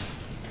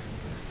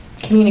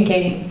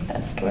communicating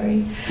that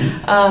story.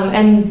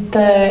 And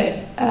the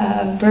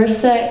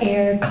Versa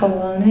Ir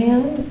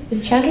Kolonian,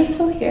 is Chandra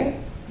still here?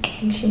 I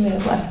think she may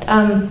have left.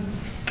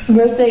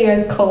 Versa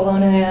Ir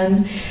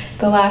Kolonian,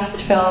 the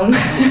last film,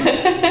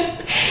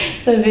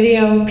 the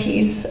video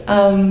piece,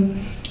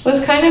 was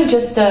kind of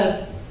just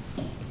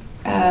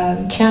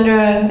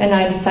Chandra and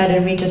I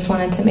decided we just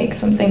wanted to make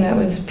something that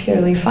was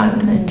purely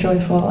fun and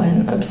joyful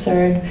and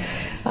absurd.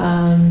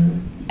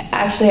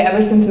 Actually,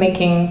 ever since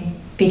making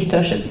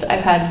Bihttoš,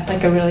 I've had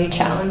like a really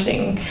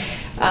challenging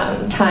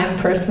time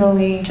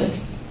personally,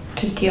 just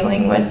to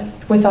dealing with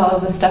all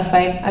of the stuff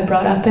I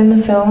brought up in the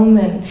film,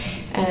 and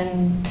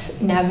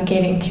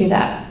navigating through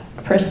that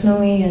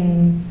personally,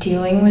 and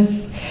dealing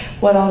with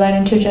what all that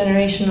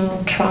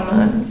intergenerational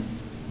trauma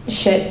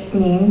shit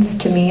means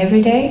to me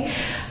every day.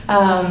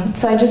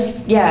 So I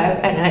just,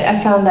 and I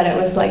found that it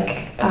was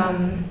like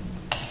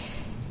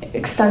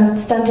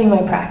stunting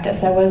my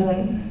practice. I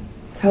wasn't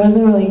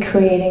really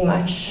creating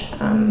much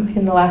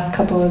in the last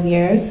couple of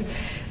years.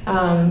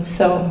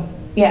 So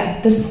yeah,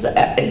 this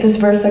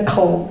Versa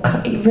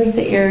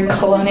Ir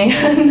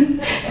Kolonian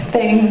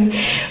thing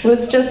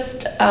was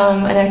just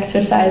an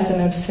exercise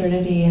in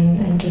absurdity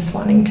and just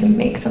wanting to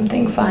make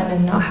something fun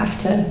and not have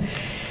to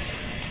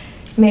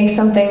make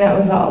something that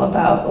was all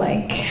about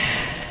like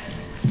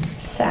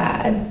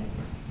sad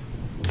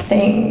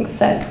things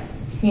that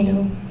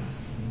you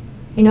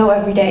know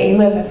every day, you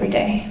live every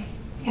day.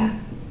 Yeah.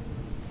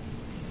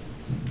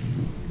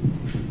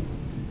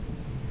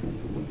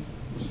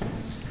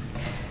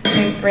 I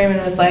think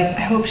Raymond was like,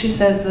 I hope she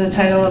says the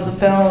title of the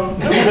film.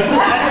 I don't know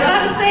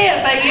how to say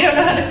it, but you don't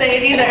know how to say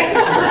it either.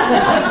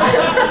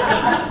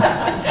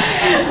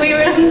 We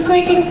were just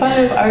making fun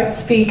of art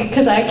speak,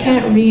 because I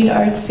can't read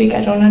art speak.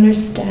 I don't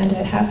understand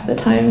it half the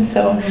time,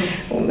 so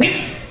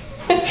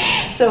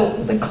so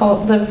the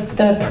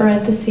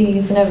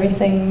parentheses and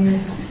everything,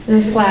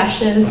 the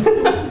slashes.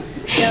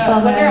 Yeah,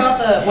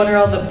 what are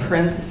all the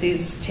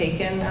parentheses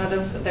taken out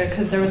of there?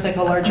 Because there was like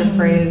a larger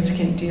phrase.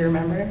 Do you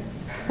remember?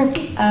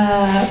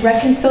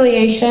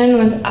 Reconciliation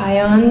was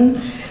ion.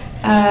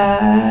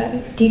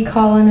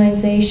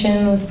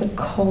 decolonization was the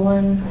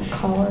colon.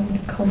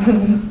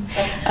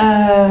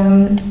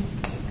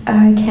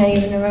 I can't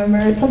even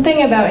remember.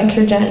 Something about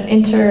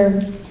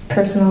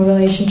interpersonal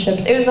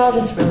relationships. It was all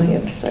just really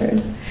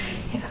absurd.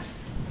 Yeah.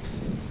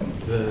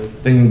 The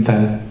thing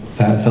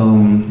that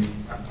film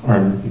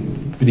or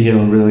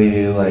video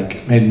really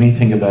like made me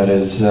think about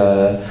is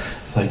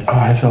it's like, oh,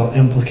 I felt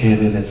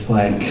implicated. It's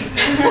like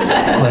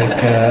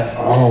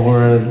oh,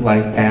 we're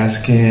like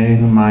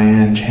asking Maya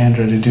and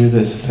Chandra to do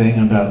this thing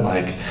about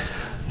like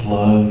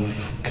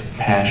love,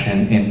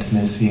 compassion,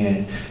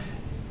 intimacy,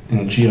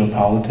 and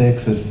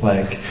geopolitics. It's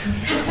like,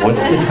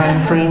 what's the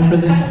time frame for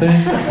this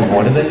thing?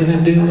 What are they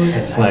gonna do?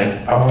 It's like,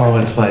 oh,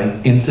 it's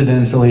like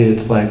incidentally,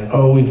 it's like,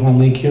 oh, we've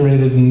only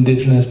curated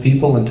Indigenous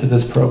people into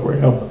this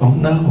program. Oh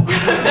no.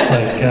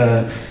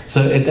 Like,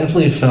 so it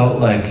definitely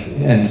felt like,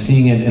 and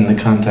seeing it in the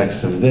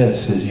context of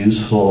this is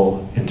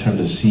useful in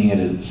terms of seeing it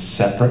as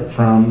separate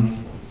from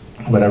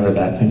whatever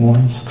that thing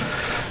was.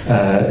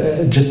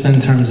 Just in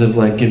terms of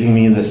like giving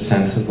me this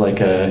sense of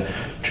like a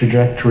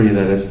trajectory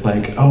that it's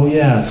like, oh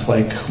yeah, it's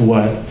like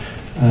what,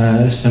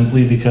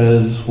 simply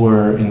because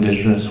we're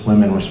Indigenous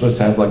women, we're supposed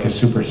to have like a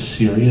super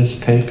serious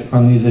take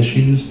on these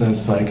issues.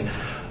 That's like,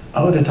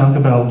 oh, to talk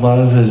about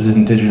love as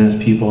Indigenous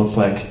people, it's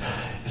like,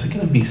 is it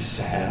gonna be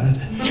sad?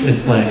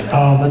 It's like,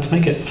 oh, let's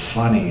make it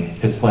funny.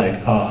 It's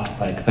like, oh,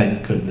 like,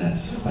 thank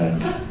goodness. Like,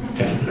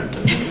 yeah.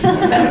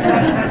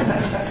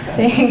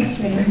 Thanks,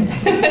 man.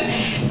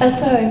 That's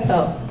how I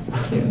felt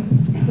too.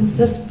 It's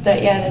just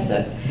that, yeah, there's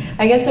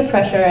I guess a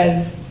pressure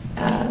as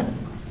an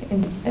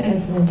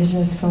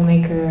Indigenous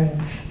filmmaker,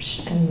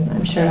 and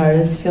I'm sure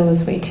artists feel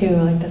this way too,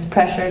 like this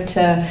pressure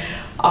to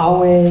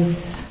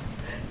always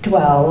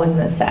dwell in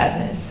the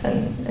sadness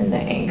and the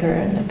anger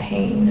and the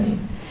pain. And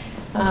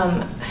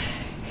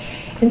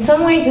in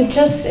some ways it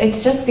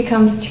just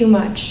becomes too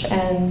much,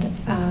 and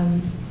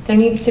there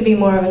needs to be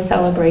more of a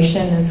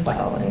celebration as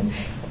well. And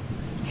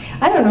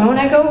I don't know, when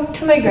I go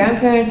to my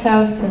grandparents'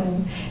 house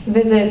and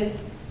visit,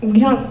 we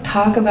don't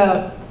talk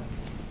about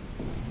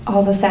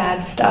all the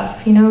sad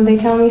stuff, you know. They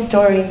tell me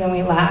stories and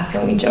we laugh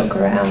and we joke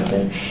around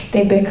and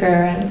they bicker,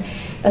 and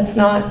that's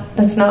not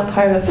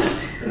part of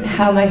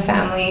how my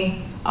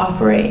family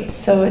operates.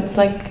 So it's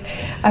like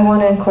I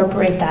want to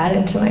incorporate that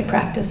into my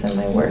practice and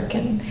my work,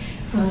 and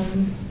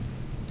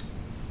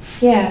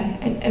yeah,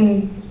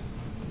 and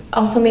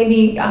also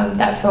maybe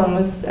that film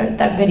was, or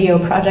that video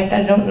project,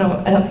 I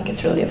don't think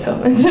it's really a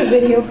film, it's a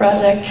video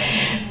project,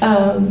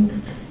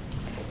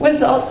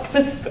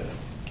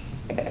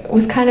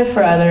 was kind of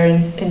for other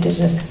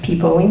Indigenous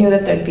people. We knew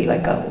that there'd be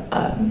like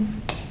a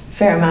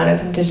fair amount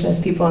of Indigenous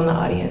people in the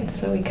audience,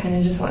 so we kind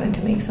of just wanted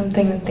to make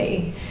something that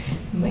they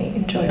might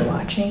enjoy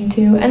watching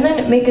too, and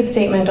then make a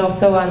statement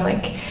also on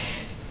like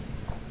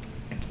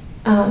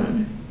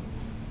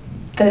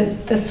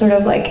the sort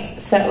of like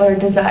settler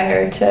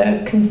desire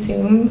to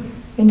consume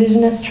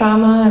Indigenous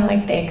trauma, and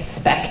like they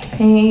expect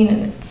pain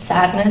and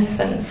sadness,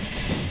 and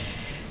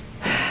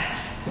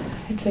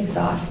it's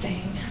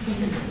exhausting.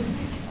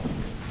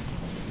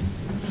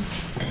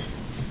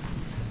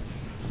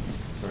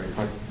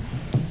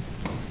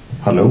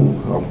 Hello.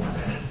 Oh,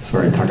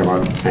 sorry, talk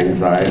about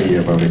anxiety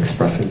about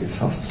expressing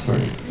yourself.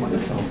 Sorry,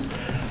 oneself.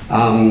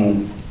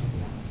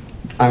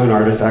 I'm an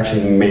artist.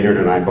 Actually, Maynard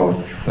and I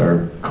both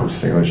are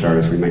Coast Salish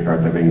artists. We make our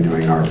living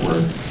doing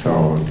artwork.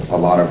 So a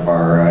lot of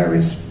I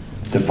always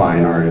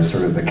define art as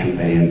sort of the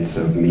conveyance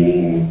of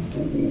meaning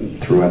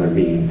through other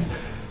means.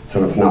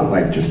 So it's not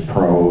like just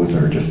prose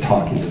or just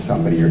talking to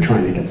somebody. You're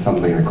trying to get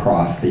something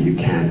across that you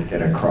can't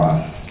get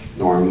across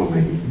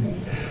normally.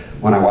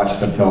 When I watched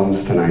the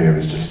films tonight, it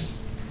was just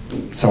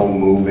so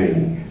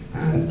moving,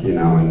 and you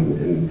know,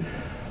 and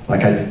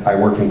like I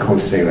work in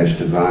Coast Salish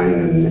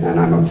design, and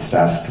I'm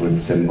obsessed with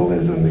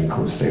symbolism in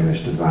Coast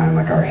Salish design.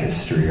 Like our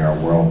history, our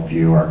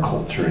worldview, our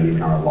culture, and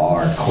even our law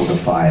are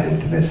codified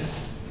into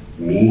this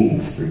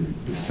means through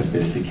this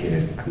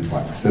sophisticated,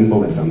 complex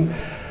symbolism.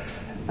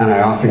 And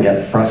I often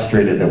get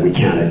frustrated that we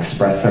can't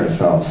express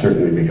ourselves,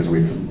 certainly because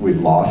we've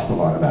lost a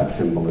lot of that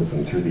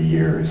symbolism through the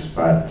years.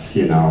 But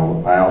you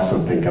know, I also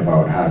think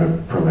about how to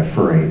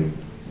proliferate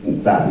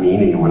that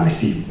meaning. When I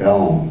see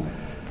film,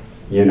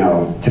 you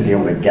know, to be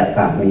able to get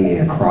that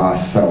meaning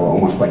across, so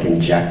almost like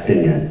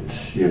injecting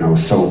it, you know,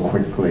 so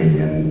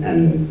quickly,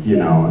 and you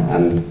know,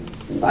 and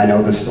I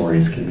know the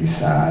stories can be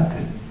sad,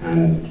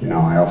 and you know,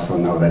 I also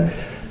know that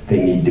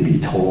they need to be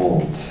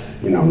told,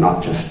 you know,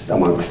 not just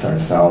amongst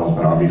ourselves,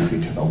 but obviously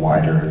to the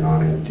wider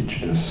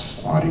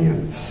non-Indigenous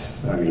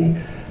audience. I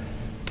mean,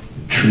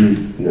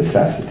 truth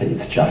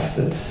necessitates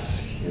justice.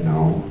 You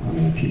know, I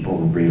mean, people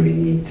really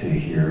need to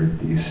hear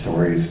these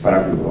stories.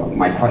 But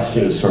my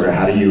question is sort of,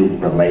 how do you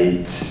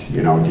relate,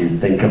 you know, do you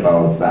think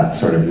about that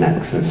sort of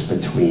nexus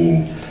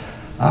between,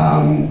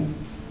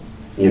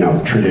 you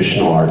know,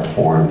 traditional art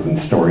forms and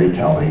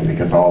storytelling?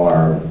 Because all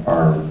our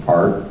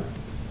art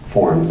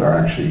forms are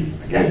actually,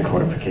 again,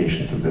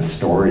 codifications of the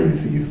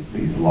stories,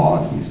 these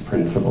laws, these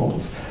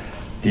principles.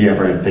 do you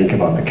ever think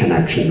about the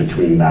connection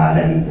between that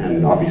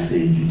and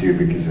obviously you do,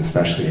 because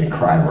especially in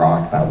Cry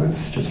Rock, that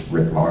was just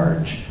writ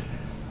large.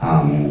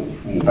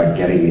 But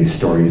getting these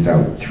stories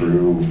out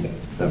through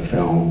the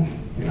film,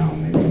 you know,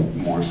 maybe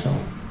more so.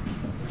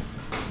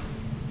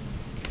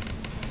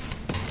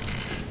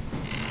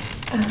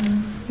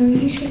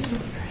 You should go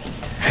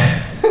first.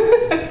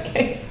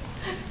 Okay.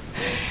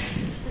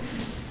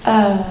 I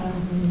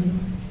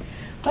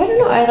don't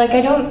know.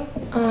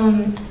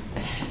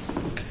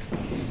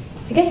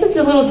 I guess it's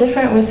a little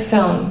different with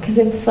film, because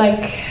it's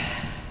like,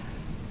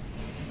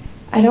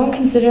 I don't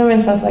consider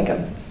myself like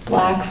a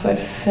Blackfoot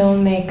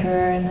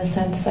filmmaker in the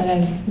sense that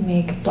I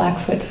make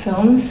Blackfoot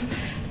films.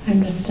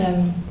 I'm just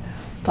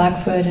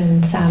Blackfoot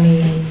and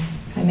Sámi, and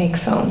I make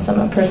films. I'm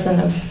a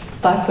person of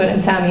Blackfoot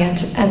and Sámi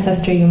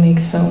ancestry who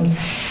makes films.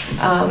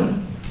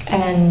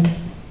 And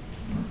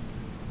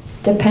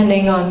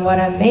depending on what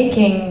I'm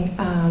making,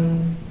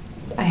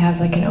 I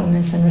have like an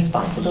onus and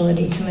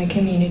responsibility to my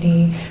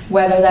community,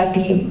 whether that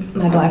be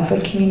my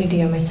Blackfoot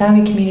community or my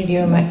Sámi community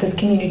or this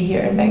community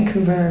here in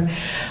Vancouver,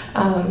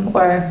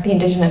 or the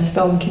Indigenous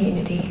film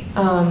community.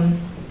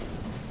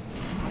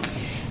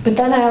 But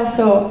then I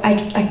also, I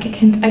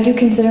do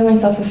consider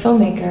myself a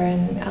filmmaker,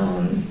 and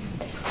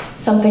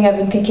something I've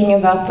been thinking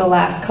about the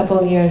last couple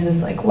of years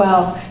is like,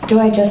 well, do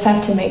I just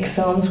have to make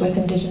films with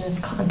Indigenous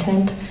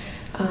content?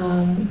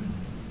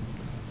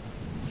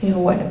 You know,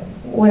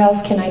 what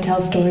else can I tell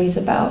stories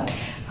about?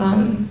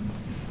 And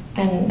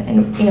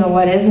you know,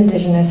 what is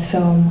Indigenous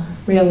film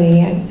really?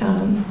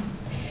 And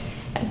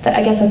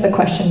I guess that's a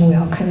question we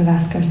all kind of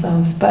ask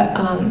ourselves. But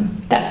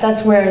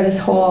that's where this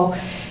whole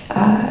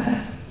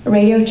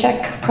Radio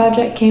Check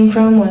project came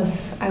from. I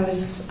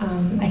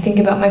think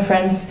about my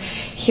friends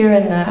here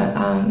in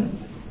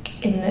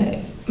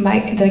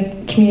the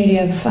community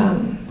of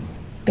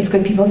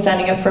basically people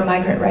standing up for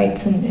migrant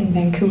rights in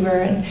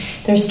Vancouver, and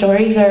their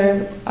stories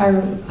are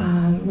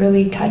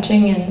really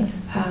touching, and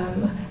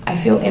I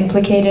feel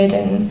implicated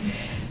in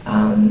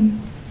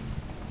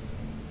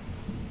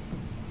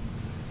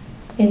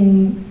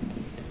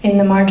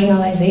the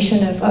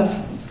marginalization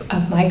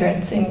of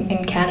migrants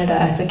in Canada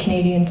as a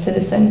Canadian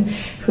citizen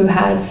who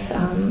has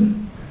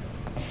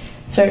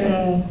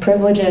certain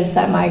privileges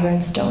that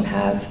migrants don't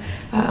have,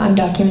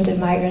 undocumented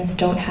migrants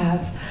don't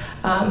have.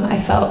 I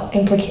felt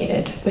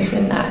implicated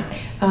within that,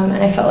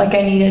 and I felt like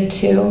I needed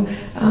to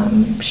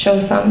show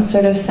some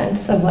sort of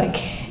sense of like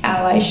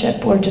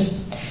allyship, or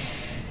just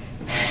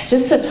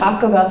to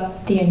talk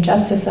about the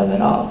injustice of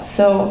it all.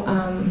 So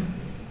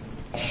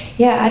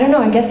yeah, I don't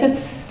know. I guess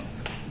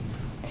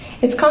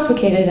it's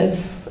complicated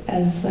as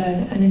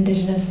an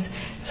Indigenous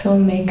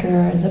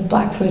filmmaker, as a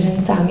Blackfoot and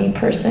Sámi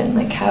person.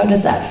 Like, how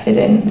does that fit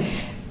in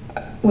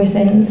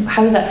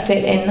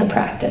the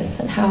practice,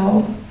 and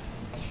how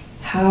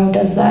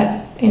does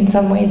that in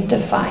some ways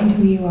define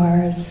who you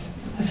are as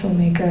a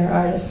filmmaker,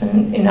 artist,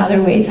 and in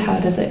other ways, how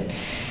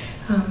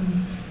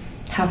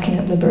can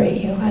it liberate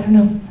you? I don't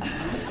know.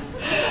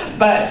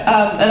 But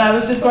and I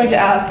was just going to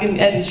ask,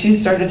 and she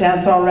started to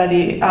answer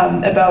already,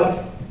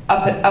 about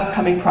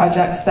upcoming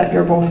projects that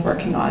you're both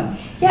working on.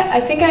 Yeah,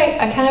 I think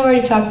I kind of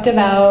already talked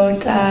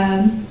about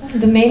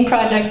the main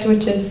project,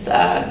 which is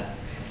our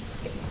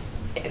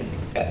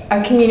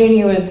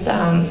community was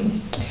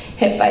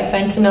hit by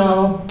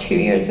fentanyl 2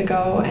 years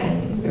ago,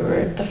 and we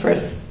were the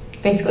first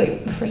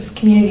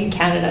community in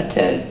Canada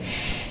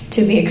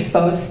to be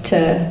exposed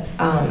to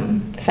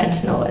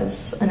fentanyl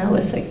as an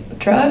illicit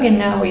drug, and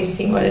now we've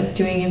seen what it's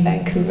doing in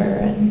Vancouver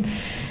and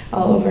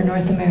all over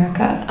North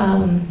America.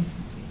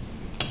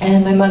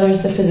 And my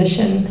mother's the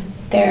physician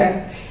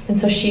there, and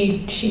so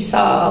she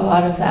saw a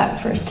lot of that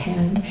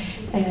firsthand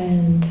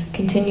and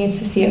continues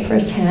to see it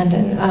firsthand.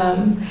 And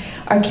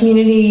our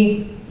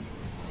community,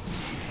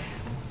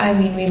 I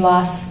mean, we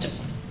lost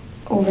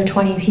over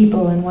 20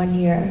 people in 1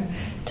 year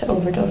to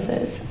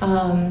overdoses.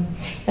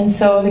 And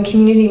so the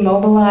community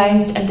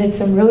mobilized and did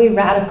some really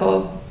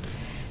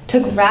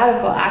took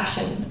radical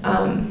action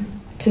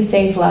to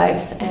save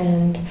lives.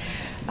 And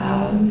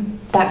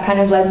that kind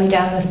of led me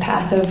down this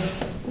path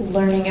of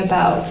learning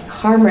about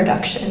harm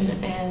reduction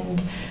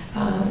and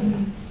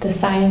the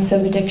science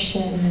of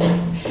addiction,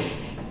 and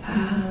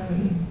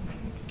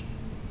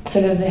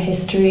sort of the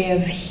history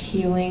of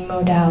healing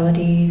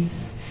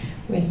modalities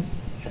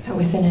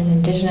within an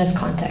Indigenous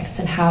context,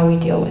 and how we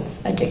deal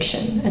with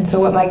addiction. And so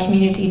what my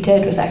community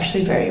did was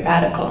actually very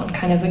radical and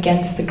kind of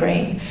against the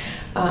grain,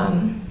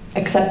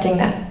 accepting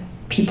that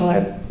people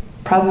are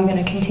probably going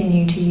to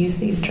continue to use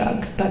these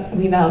drugs, but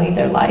we value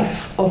their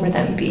life over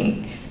them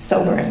being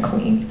sober and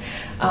clean.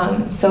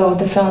 So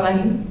the film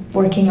I'm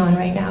working on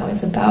right now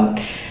is about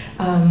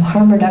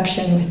harm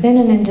reduction within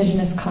an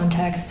Indigenous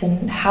context,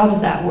 and how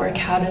does that work?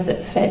 How does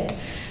it fit?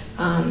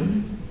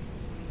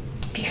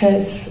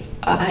 Because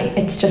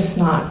it's just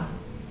not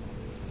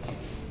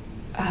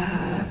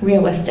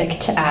realistic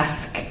to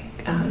ask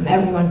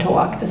everyone to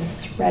walk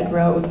this red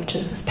road, which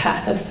is this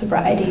path of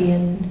sobriety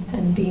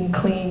and being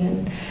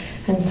clean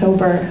and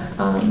sober.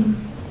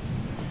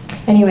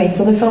 anyway,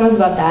 so the film is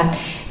about that.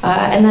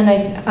 And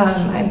then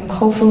I'm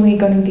hopefully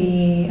going to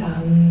be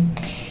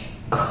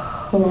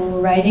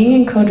co-writing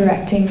and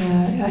co-directing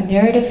a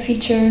narrative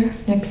feature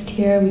next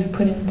year. We've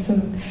put in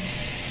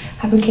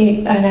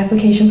an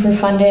application for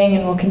funding,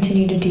 and we'll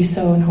continue to do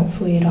so, and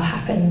hopefully it'll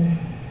happen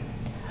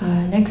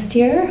next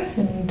year.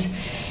 And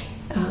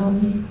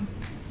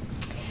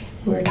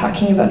we're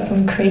talking about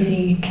some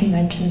crazy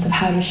conventions of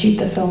how to shoot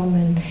the film,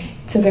 and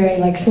it's a very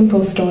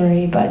simple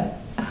story, but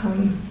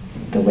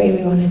the way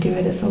we want to do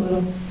it is a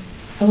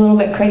little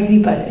bit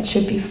crazy, but it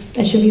should be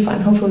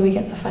fun. Hopefully we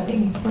get the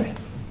funding for it.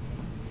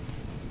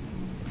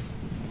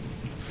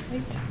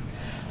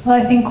 Well,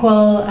 I think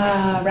we'll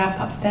wrap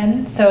up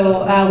then.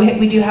 So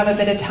we do have a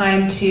bit of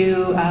time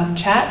to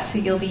chat. So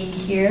you'll be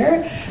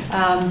here,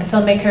 the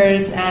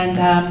filmmakers, and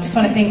just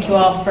want to thank you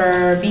all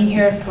for being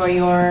here, for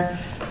your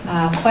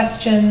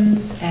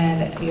questions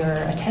and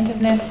your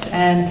attentiveness.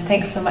 And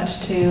thanks so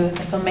much to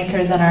the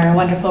filmmakers and our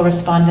wonderful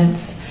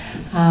respondents.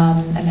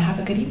 And have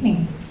a good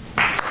evening.